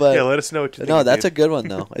 But Yeah, let us know what you think. no, that's a dude. good one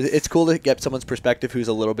though. It's cool to get someone's perspective who's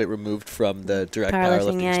a little bit removed from the direct Powerlifting,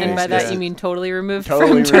 powerlifting yeah, space. And by that Yeah. you mean totally removed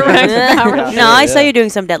Totally from removed. direct power. Yeah. No, I saw Yeah. you doing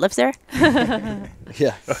some deadlifts there.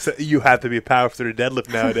 Yeah. You have to be a powerlifter to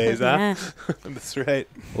deadlift nowadays, huh? Yeah. That's right.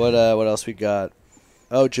 What else we got?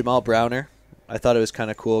 Oh, Jamal Browner. I thought it was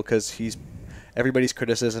kind of cool because everybody's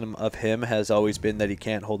criticism of him has always been that he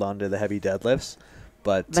can't hold on to the heavy deadlifts.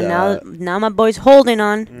 But now my boy's holding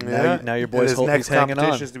on. Now your boy's his he's next hanging on.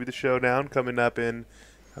 competition is to be the showdown coming up in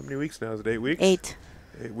how many weeks now? Is it 8 weeks? 8.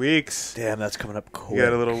 8 weeks. Damn, that's coming up quick. You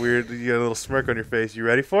got a little weird. You got a little smirk on your face. You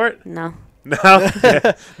ready for it? No. No,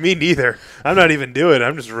 Yeah, me neither. I'm not even doing it.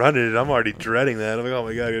 I'm just running it. I'm already dreading that. I'm like, oh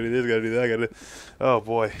my god, I gotta do this, gotta do that, gotta. Oh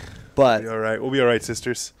boy. But We'll be all right. We'll be all right,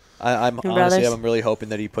 sisters. I'm Your honestly, brothers? I'm really hoping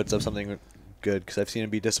that he puts up something good because I've seen him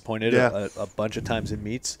be disappointed Yeah. a bunch of times in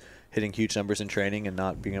meets, hitting huge numbers in training and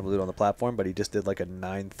not being able to do it on the platform. But he just did like a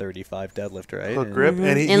 935 deadlift, right? Hook grip, Mhm.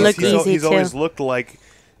 and It looked easy, he's always too. looked like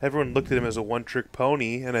everyone looked at him as a one-trick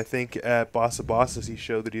pony, and I think at Bossa Bossas he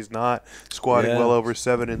showed that he's not. Squatting well over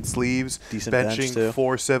 7 in sleeves, decent bench benching too.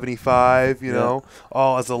 475, you know,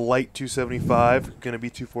 all as a light 275, going to be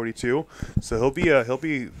 242. So he'll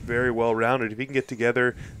be very well-rounded. If he can get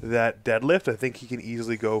together that deadlift, I think he can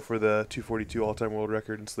easily go for the 242 all-time world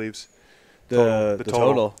record in sleeves. The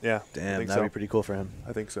total. Yeah. Damn, that'd be pretty cool for him.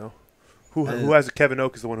 I think so. Who has it? Kevin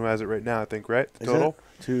Oak is the one who has it right now, I think, right? The total?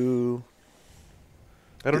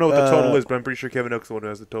 I don't know what the total is, but I'm pretty sure Kevin Oak's the one who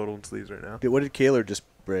has the total in sleeves right now. What did Kaler just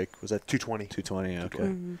break? Was that 220? 220, okay.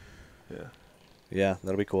 Mm-hmm. Yeah. Yeah,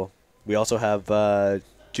 that'll be cool. We also have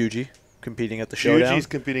Juji competing at the showdown. Juji's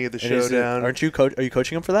competing at the showdown. Aren't you are you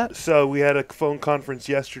coaching him for that? So we had a phone conference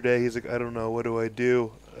yesterday. He's like, I don't know, what do I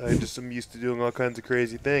do? I'm used to doing all kinds of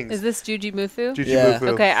crazy things. Is this Juji Mufu? Juji Mufu.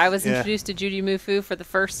 Okay, I was introduced to Juji Mufu for the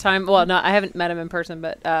first time. Well, no, I haven't met him in person,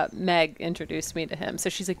 but Meg introduced me to him. So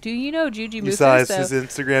she's like, do you know Juji Mufu? You saw his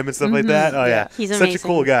Instagram and stuff like that? Oh, yeah. He's such amazing. a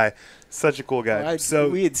cool guy. Such a cool guy. So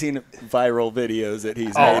we had seen viral videos that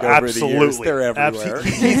he's made over the years. They're everywhere.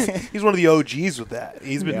 He's one of the OGs with that.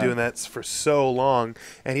 He's been doing that for so long,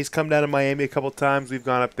 and he's come down to Miami a couple times. We've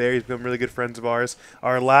gone up there. He's been really good friends of ours.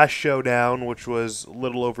 Our last showdown, which was a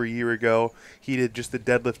little over a year ago, he did just the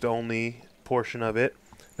deadlift only portion of it.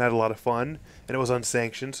 Had a lot of fun, and it was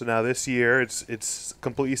unsanctioned. So now this year, it's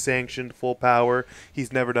completely sanctioned, full power.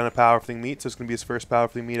 He's never done a powerlifting meet, so it's going to be his first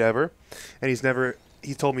powerlifting meet ever, and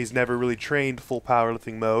he told me he's never really trained full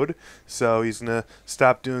powerlifting mode, so he's going to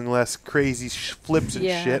stop doing less crazy flips and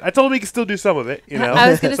shit. I told him he can still do some of it, you know. I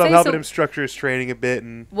was gonna so I'm say, helping him structure his training a bit.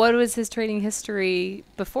 And what was his training history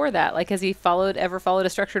before that? Like, has he ever followed a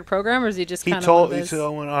structured program, or is he just kind of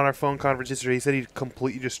on our phone conference yesterday, he said he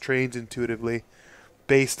completely just trains intuitively.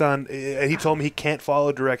 Based on, and he told me he can't follow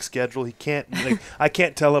a direct schedule. He can't, I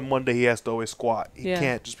can't tell him one day he has to always squat. He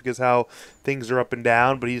can't, just because how things are up and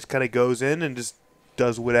down, but he just kind of goes in and just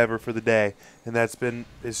does whatever for the day, and that's been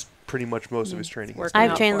pretty much most of his training.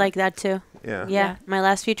 I've trained like that too. Yeah. My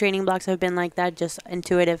last few training blocks have been like that, just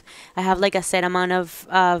intuitive. I have like a set amount of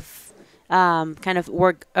kind of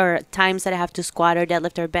work or times that I have to squat or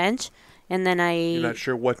deadlift or bench, and then You're not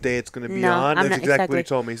sure what day it's going to be on. That's exactly what he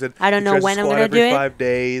told me. He said I don't know when I'm going to do it. 5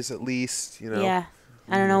 days at least. You know. Yeah.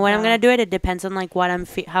 I don't know when I'm going to do it. It depends on like what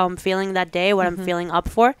how I'm feeling that day, what I'm feeling up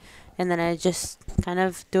for, and then I just kind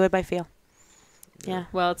of do it by feel. Yeah.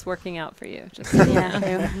 Well, it's working out for you. Just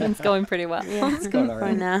it's going pretty well. Yeah. It's going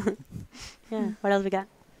for now. Yeah. What else we got?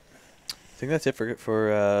 I think that's it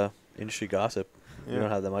for industry gossip. We don't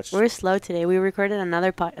have that much. We're slow today. We recorded another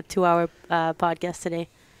a 2-hour podcast today.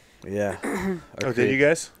 Yeah. Oh, did you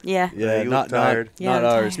guys? Yeah. Yeah. You look tired. Not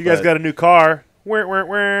ours. You guys got a new car.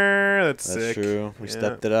 That's sick. True. We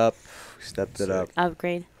stepped it up.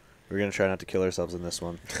 Upgrade. We're gonna try not to kill ourselves in this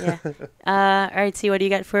one. Yeah. All right. See, what do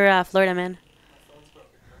you got for Florida Man?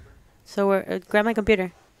 So we're grab my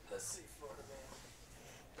computer. Let's see, Florida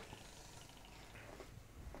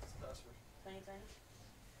Man.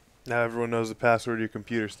 Now everyone knows the password to your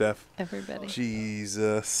computer, Steph. Everybody.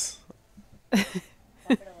 Jesus.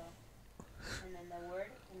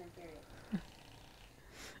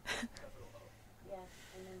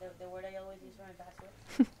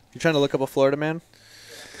 You trying to look up a Florida man?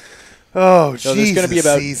 Oh, so Jesus, there's going to be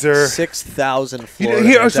about Caesar. 6,000 Florida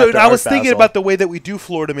mans so after I Art was thinking Basel. about the way that we do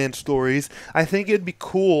Florida Man stories. I think it'd be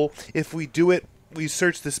cool if we do it, we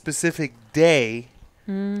search the specific day.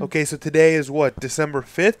 Okay, so today is what, December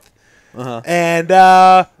 5th? And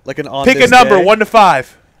like an on pick this a number, day? 1 to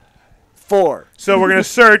 5. 4. So we're going to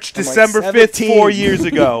search December 5th, 4 years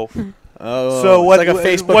ago. Oh, so what, like a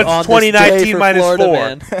Facebook what's on 2019 minus Florida 4?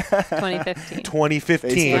 Man. 2015.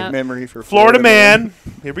 2015. Facebook memory for Florida Man.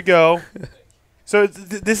 Here we go. So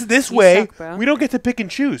this way, suck, we don't get to pick and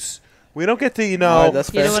choose. We don't get to,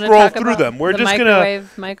 that's fair. scroll through them. We're just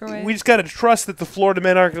microwave. we just gotta trust that the Florida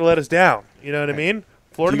men aren't gonna let us down. You know what I mean?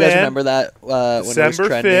 Florida Do you guys Man. remember that when it was December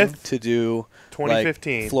trending 5th, to do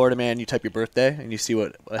 2015. like Florida Man? You type your birthday and you see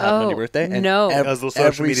what happened on your birthday. And no. That was a little social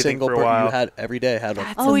every media thing single for a while. you had every day had one.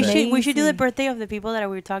 Oh, we amazing. should do the birthday of the people that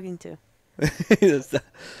we were talking to. Let's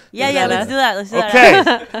Yeah, let's do that. Let's do Okay.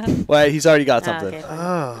 that. well, he's already got something. Okay.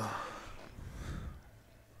 Oh.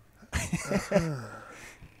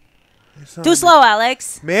 Too slow,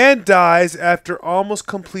 Alex. Man dies after almost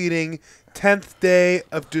completing 10th day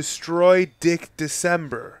of Destroy Dick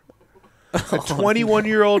December. A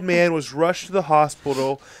 21-year-old man was rushed to the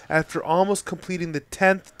hospital after almost completing the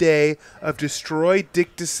 10th day of Destroy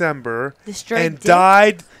Dick December and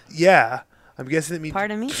died. Yeah, I'm guessing it means.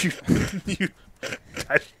 Pardon me?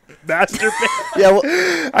 masturbate. Yeah, well,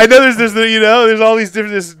 I know there's all these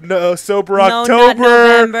different. There's no sober No, not October,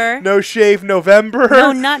 November. no shave November.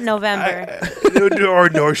 No, not November. Or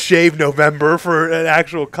no shave November for an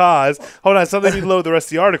actual cause. Hold on, let me load the rest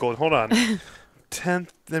of the article. Hold on. 10th.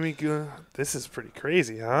 Let me go. This is pretty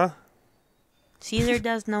crazy, huh? Caesar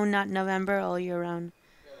does no, not November all year round.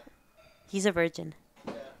 He's a virgin.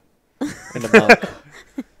 and a monk.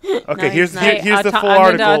 Okay, No, here's he's not. here's the full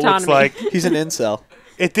I'm into article. Looks autonomy. like He's an incel.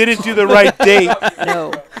 it didn't do the right date.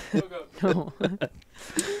 No. No.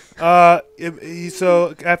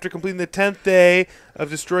 So after completing the 10th day of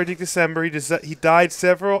Destroy Dick December, he died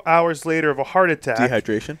several hours later of a heart attack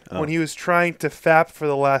Dehydration. Oh. when he was trying to fap for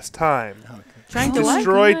the last time. Trying to what?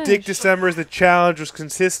 Destroy gosh. Dick December is the challenge, which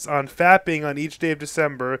consists on fapping on each day of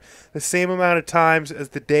December the same amount of times as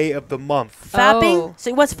the day of the month. Fapping? Oh.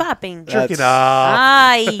 So what's fapping? Jerking That's- off.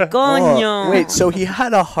 Ay, coño. Oh, wait, so he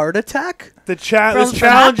had a heart attack? This From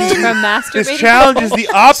challenge is fapping? From masturbating? this challenge is the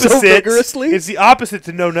opposite. vigorously? It's the opposite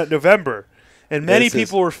to No Nut November. And many This is-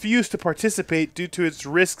 people refuse to participate due to its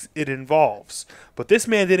risks it involves. But this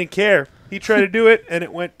man didn't care. He tried to do it, and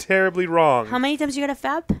it went terribly wrong. How many times you gotta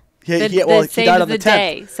fap? Yeah, The well, he same died as on the 10th.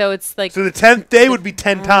 day. So it's like So the 10th day would be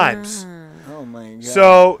 10 times. Oh my god.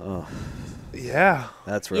 So, Oh, yeah.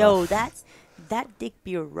 that's rough. Yo, that dick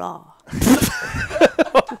be raw.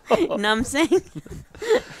 Know what I'm saying?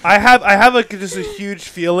 I have like just a huge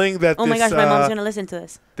feeling that Oh my this, gosh, my mom's gonna listen to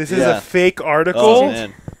this. this is Yeah. a fake article. Oh,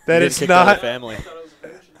 man. that You it's didn't kick out not. the family.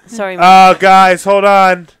 Sorry, Mom. Oh, guys, hold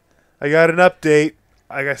on. I got an update.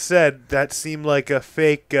 Like I said, that seemed like a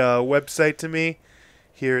fake website to me.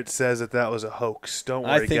 Here it says that was a hoax. Don't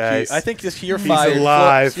worry, guys. I think you're He's fired.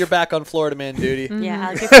 alive. You're back on Florida man duty. Yeah,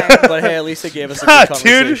 I'll get fired. But hey, at least they gave us a Ah, good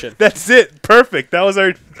dude, conversation. that's it. Perfect. That was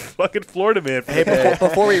our fucking Florida man. For Hey, the day.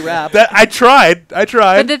 before we wrap, That I tried.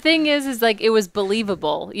 But the thing is like it was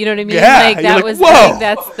believable. You know what I mean? Yeah, Like you're that like, was whoa, I think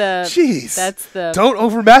that's the jeez. that's the Don't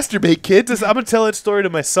over masturbate, kids. I'm gonna tell that story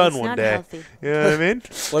to my son It's one not day. healthy. You know what I mean?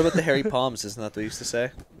 what about the hairy palms? Isn't that what they used to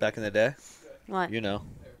say back in the day? What? You know.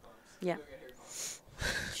 Yeah.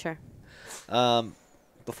 Sure.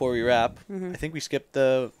 Before we wrap, Mhm. I think we skipped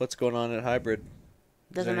the what's going on at Hybrid.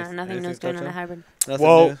 Doesn't matter. Nothing anything new's to going touch on at on? hybrid. Nothing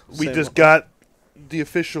Well, new? we Same just old. got the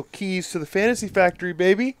official keys to the Fantasy Factory,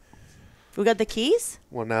 baby. We got the keys?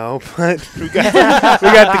 Well, no, but we got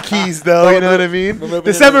the keys, though. You know what I mean? We're moving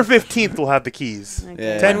December on. 15th, we'll have the keys. Okay.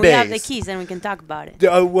 Yeah. 10 When we have the days. keys, then we can talk about it.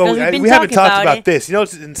 Well, Because we've been we haven't talking talked about about it. this. You know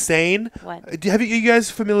what's insane? What? Have you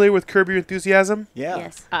guys familiar with Curb Your Enthusiasm? yeah,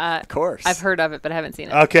 Yes. of course. I've heard of it, but I haven't seen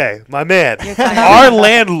it. Okay, my man. You're fine. Our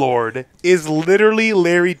landlord is literally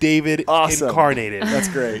Larry David Awesome. incarnated. That's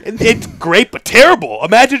great. And it's great, but terrible.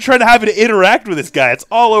 Imagine trying to have to interact with this guy. It's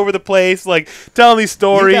all over the place, like telling these You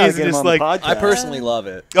stories gotta and get him just on the like. podcast. I personally love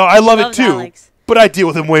it. Oh, I love it Loves too. Alex. But I deal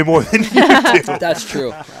with him way more than you do. That's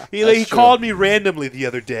true. He That's true. called me randomly the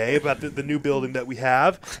other day about the new building that we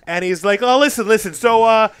have, and he's like, "Oh, listen. So,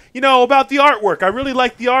 about the artwork. I really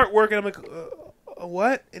like the artwork." And I'm like,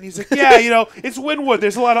 "What?" And he's like, "Yeah, it's Wynwood.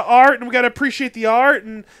 There's a lot of art, and we got to appreciate the art."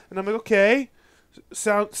 And I'm like, "Okay,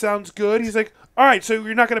 sounds good." He's like, "All right, so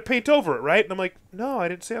you're not going to paint over it, right?" And I'm like, "No, I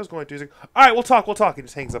didn't say I was going to." He's like, "All right, we'll talk." And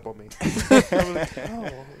just hangs up on me. I'm like, oh.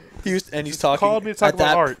 He's Just talking. called me to talk at about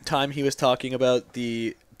that art. time, he was talking about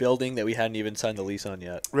the building that we hadn't even signed the lease on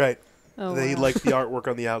yet. Right. Oh, He wow. liked the artwork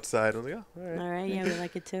on the outside. I was like, "Oh, all right." All right. Yeah, we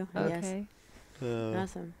like it too. I guess. Okay.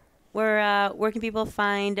 Awesome. Where can people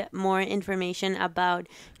find more information about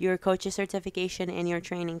your coaches certification and your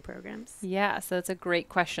training programs? Yeah, so that's a great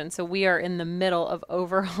question. So we are in the middle of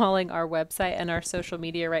overhauling our website and our social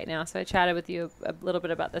media right now. So I chatted with you a little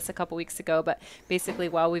bit about this a couple weeks ago, but basically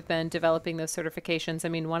while we've been developing those certifications, I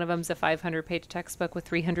mean, one of them's a 500-page textbook with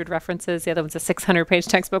 300 references. The other one's a 600-page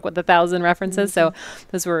textbook with 1,000 references. So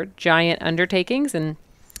those were giant undertakings, and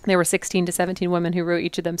there were 16 to 17 women who wrote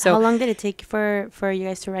each of them. So how long did it take for you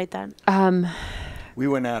guys to write that? We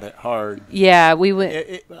went at it hard. yeah, we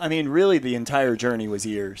went. I mean, really, the entire journey was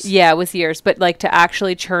years. Yeah, it was years, but like to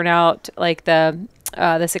actually churn out like the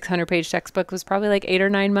 600-page textbook was probably like 8 or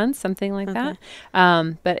 9 months, something like that.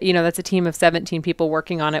 But that's a team of 17 people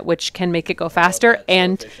working on it, which can make it go faster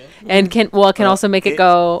and can also make it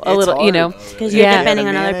go a it's little, hard. Because you're Yeah. depending You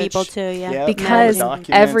on gotta other manage- people too. Yeah. Yeah, Because all the documents,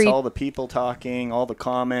 every- all the people talking, all the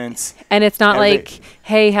comments. And it's not Every- like,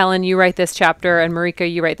 hey, Helen, you write this chapter, and Marika,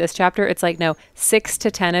 you write this chapter. It's like, no, 6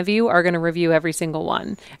 to 10 of you are going to review every single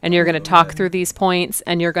one, and you're going to talk through these points,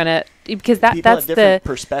 and you're going to because People that's have different the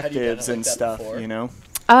perspectives like and that stuff.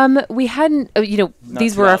 before? we hadn't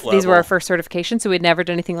these were to our that these were our level. first certification, so we'd never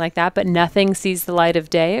done anything like that. But nothing sees the light of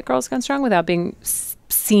day at Girls Gone Strong without being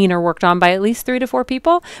seen or worked on by at least 3 to 4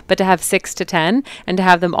 people, but to have 6 to 10 and to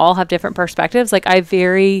have them all have different perspectives. Like, I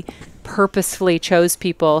very purposefully chose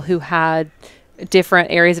people who had different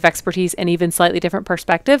areas of expertise and even slightly different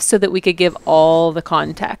perspectives so that we could give all the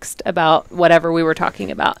context about whatever we were talking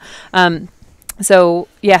about. So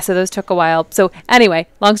those took a while. So anyway,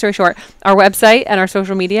 long story short, our website and our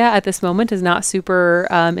social media at this moment is not super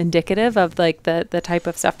indicative of like the type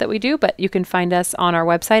of stuff that we do, but you can find us on our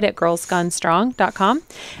website at girlsgonestrong.com.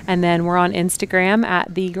 And then we're on Instagram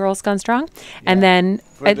at the Girls Gone Strong. Yeah. And then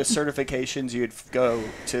for the certifications, you'd go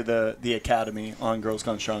to the academy on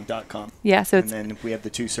girlsgonestrong.com. Yeah. So and then we have the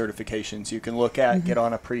 2 certifications you can look at, get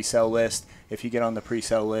on a pre-sale list. If you get on the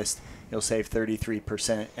pre-sale list, you'll save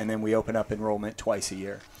 33%, and then we open up enrollment twice a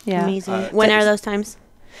year. Yeah. Amazing. When are those times?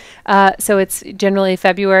 So it's generally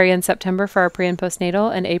February and September for our pre and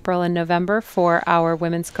postnatal, and April and November for our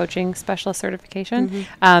women's coaching specialist certification.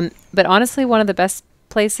 But honestly, one of the best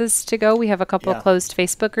places to go. We have a couple of closed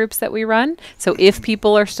Facebook groups that we run. So if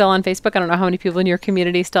people are still on Facebook, I don't know how many people in your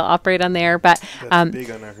community still operate on there, but that's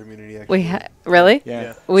big on our community. Actually, really,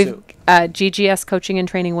 yeah. We've GGS Coaching and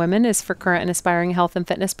Training Women is for current and aspiring health and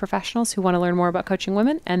fitness professionals who want to learn more about coaching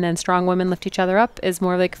women. And then Strong Women Lift Each Other Up is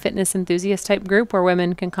more like fitness enthusiast type group where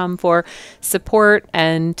women can come for support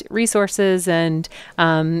and resources and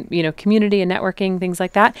community and networking, things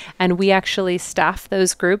like that. And we actually staff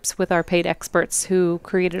those groups with our paid experts who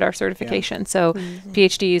created our certification. So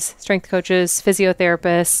PhDs, strength coaches,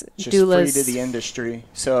 physiotherapists, just doulas. Free to the industry.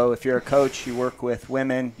 So if you're a coach, you work with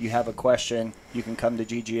women, you have a question, you can come to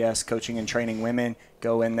GGS Coaching and Training Women,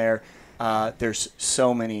 go in there. There's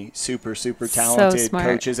so many super talented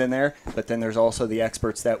coaches in there, but then there's also the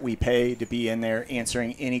experts that we pay to be in there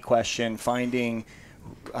answering any question, finding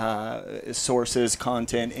sources,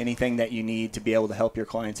 content, anything that you need to be able to help your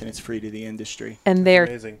clients, and it's free to the industry. And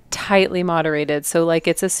they're tightly moderated, so like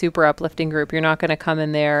it's a super uplifting group. You're not going to come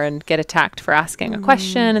in there and get attacked for asking a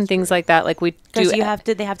question and things like that. Like we do. They have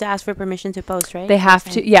to ask for permission to post, right? They have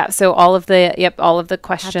to, yeah. So all of the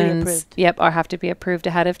questions, have to be approved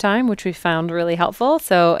ahead of time, which we found really helpful.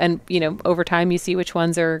 So, and over time you see which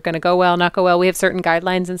ones are going to go well, not go well. We have certain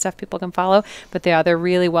guidelines and stuff people can follow, but they're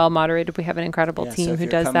really well moderated. We have an incredible team who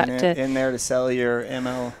does that in there to sell your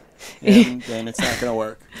ML, then it's not going to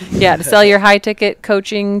work. Yeah, to sell your high ticket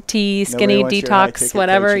coaching tea, skinny detox,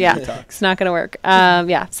 whatever. Yeah, it's not going to work.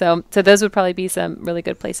 So those would probably be some really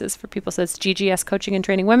good places for people. So it's GGS Coaching and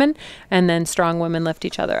Training Women, and then Strong Women Lift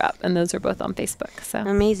Each Other Up, and those are both on Facebook. So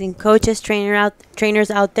amazing coaches,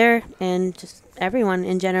 trainers out there, and just everyone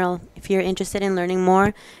in general. If you're interested in learning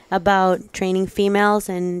more about training females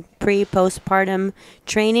and postpartum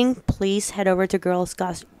training, please head over to Girls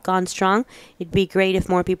Gone Strong. It'd be great if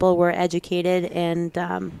more people were educated and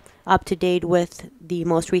up to date with the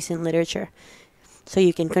most recent literature, so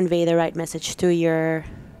you can convey the right message to your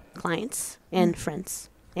clients and friends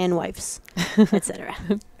and wives, etc.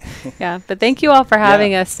 Yeah, but thank you all for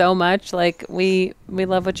having us so much. Like we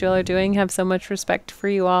love what you all are doing, have so much respect for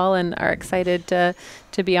you all, and are excited to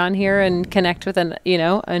be on here and connect with a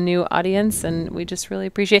new audience, and we just really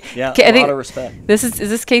apprate. Yeah, a lot of respect. Is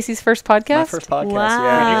this Casey's first podcast? My first podcast. Wow.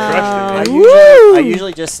 Yeah, you crushed it. I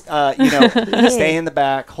usually just stay in the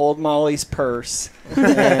back, hold Molly's purse,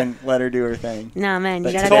 and let her do her thing. No, man, you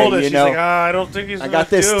But gotta today, Told us, she's like, I don't think he's I gonna got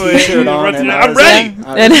this do T-shirt it. on, and I'm ready.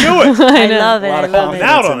 Let's do it. I love it. A lot I of love it.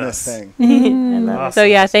 Out confidence on in us. this thing. I love it. So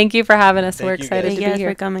yeah, thank you for having us. We're you excited guys. to Thank you be guys for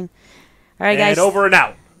here. coming. All right, guys. And over and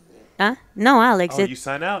out. Huh? No, Alex. Oh, you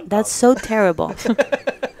sign out? That's so terrible.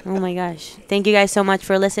 Oh my gosh. Thank you guys so much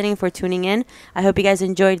for listening, for tuning in. I hope you guys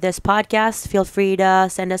enjoyed this podcast. Feel free to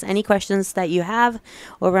send us any questions that you have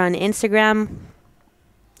over on Instagram.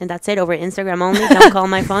 And that's it, over Instagram only. Don't call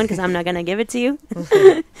my phone because I'm not going to give it to you.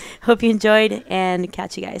 Hope you enjoyed, and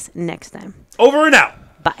catch you guys next time. Over and out.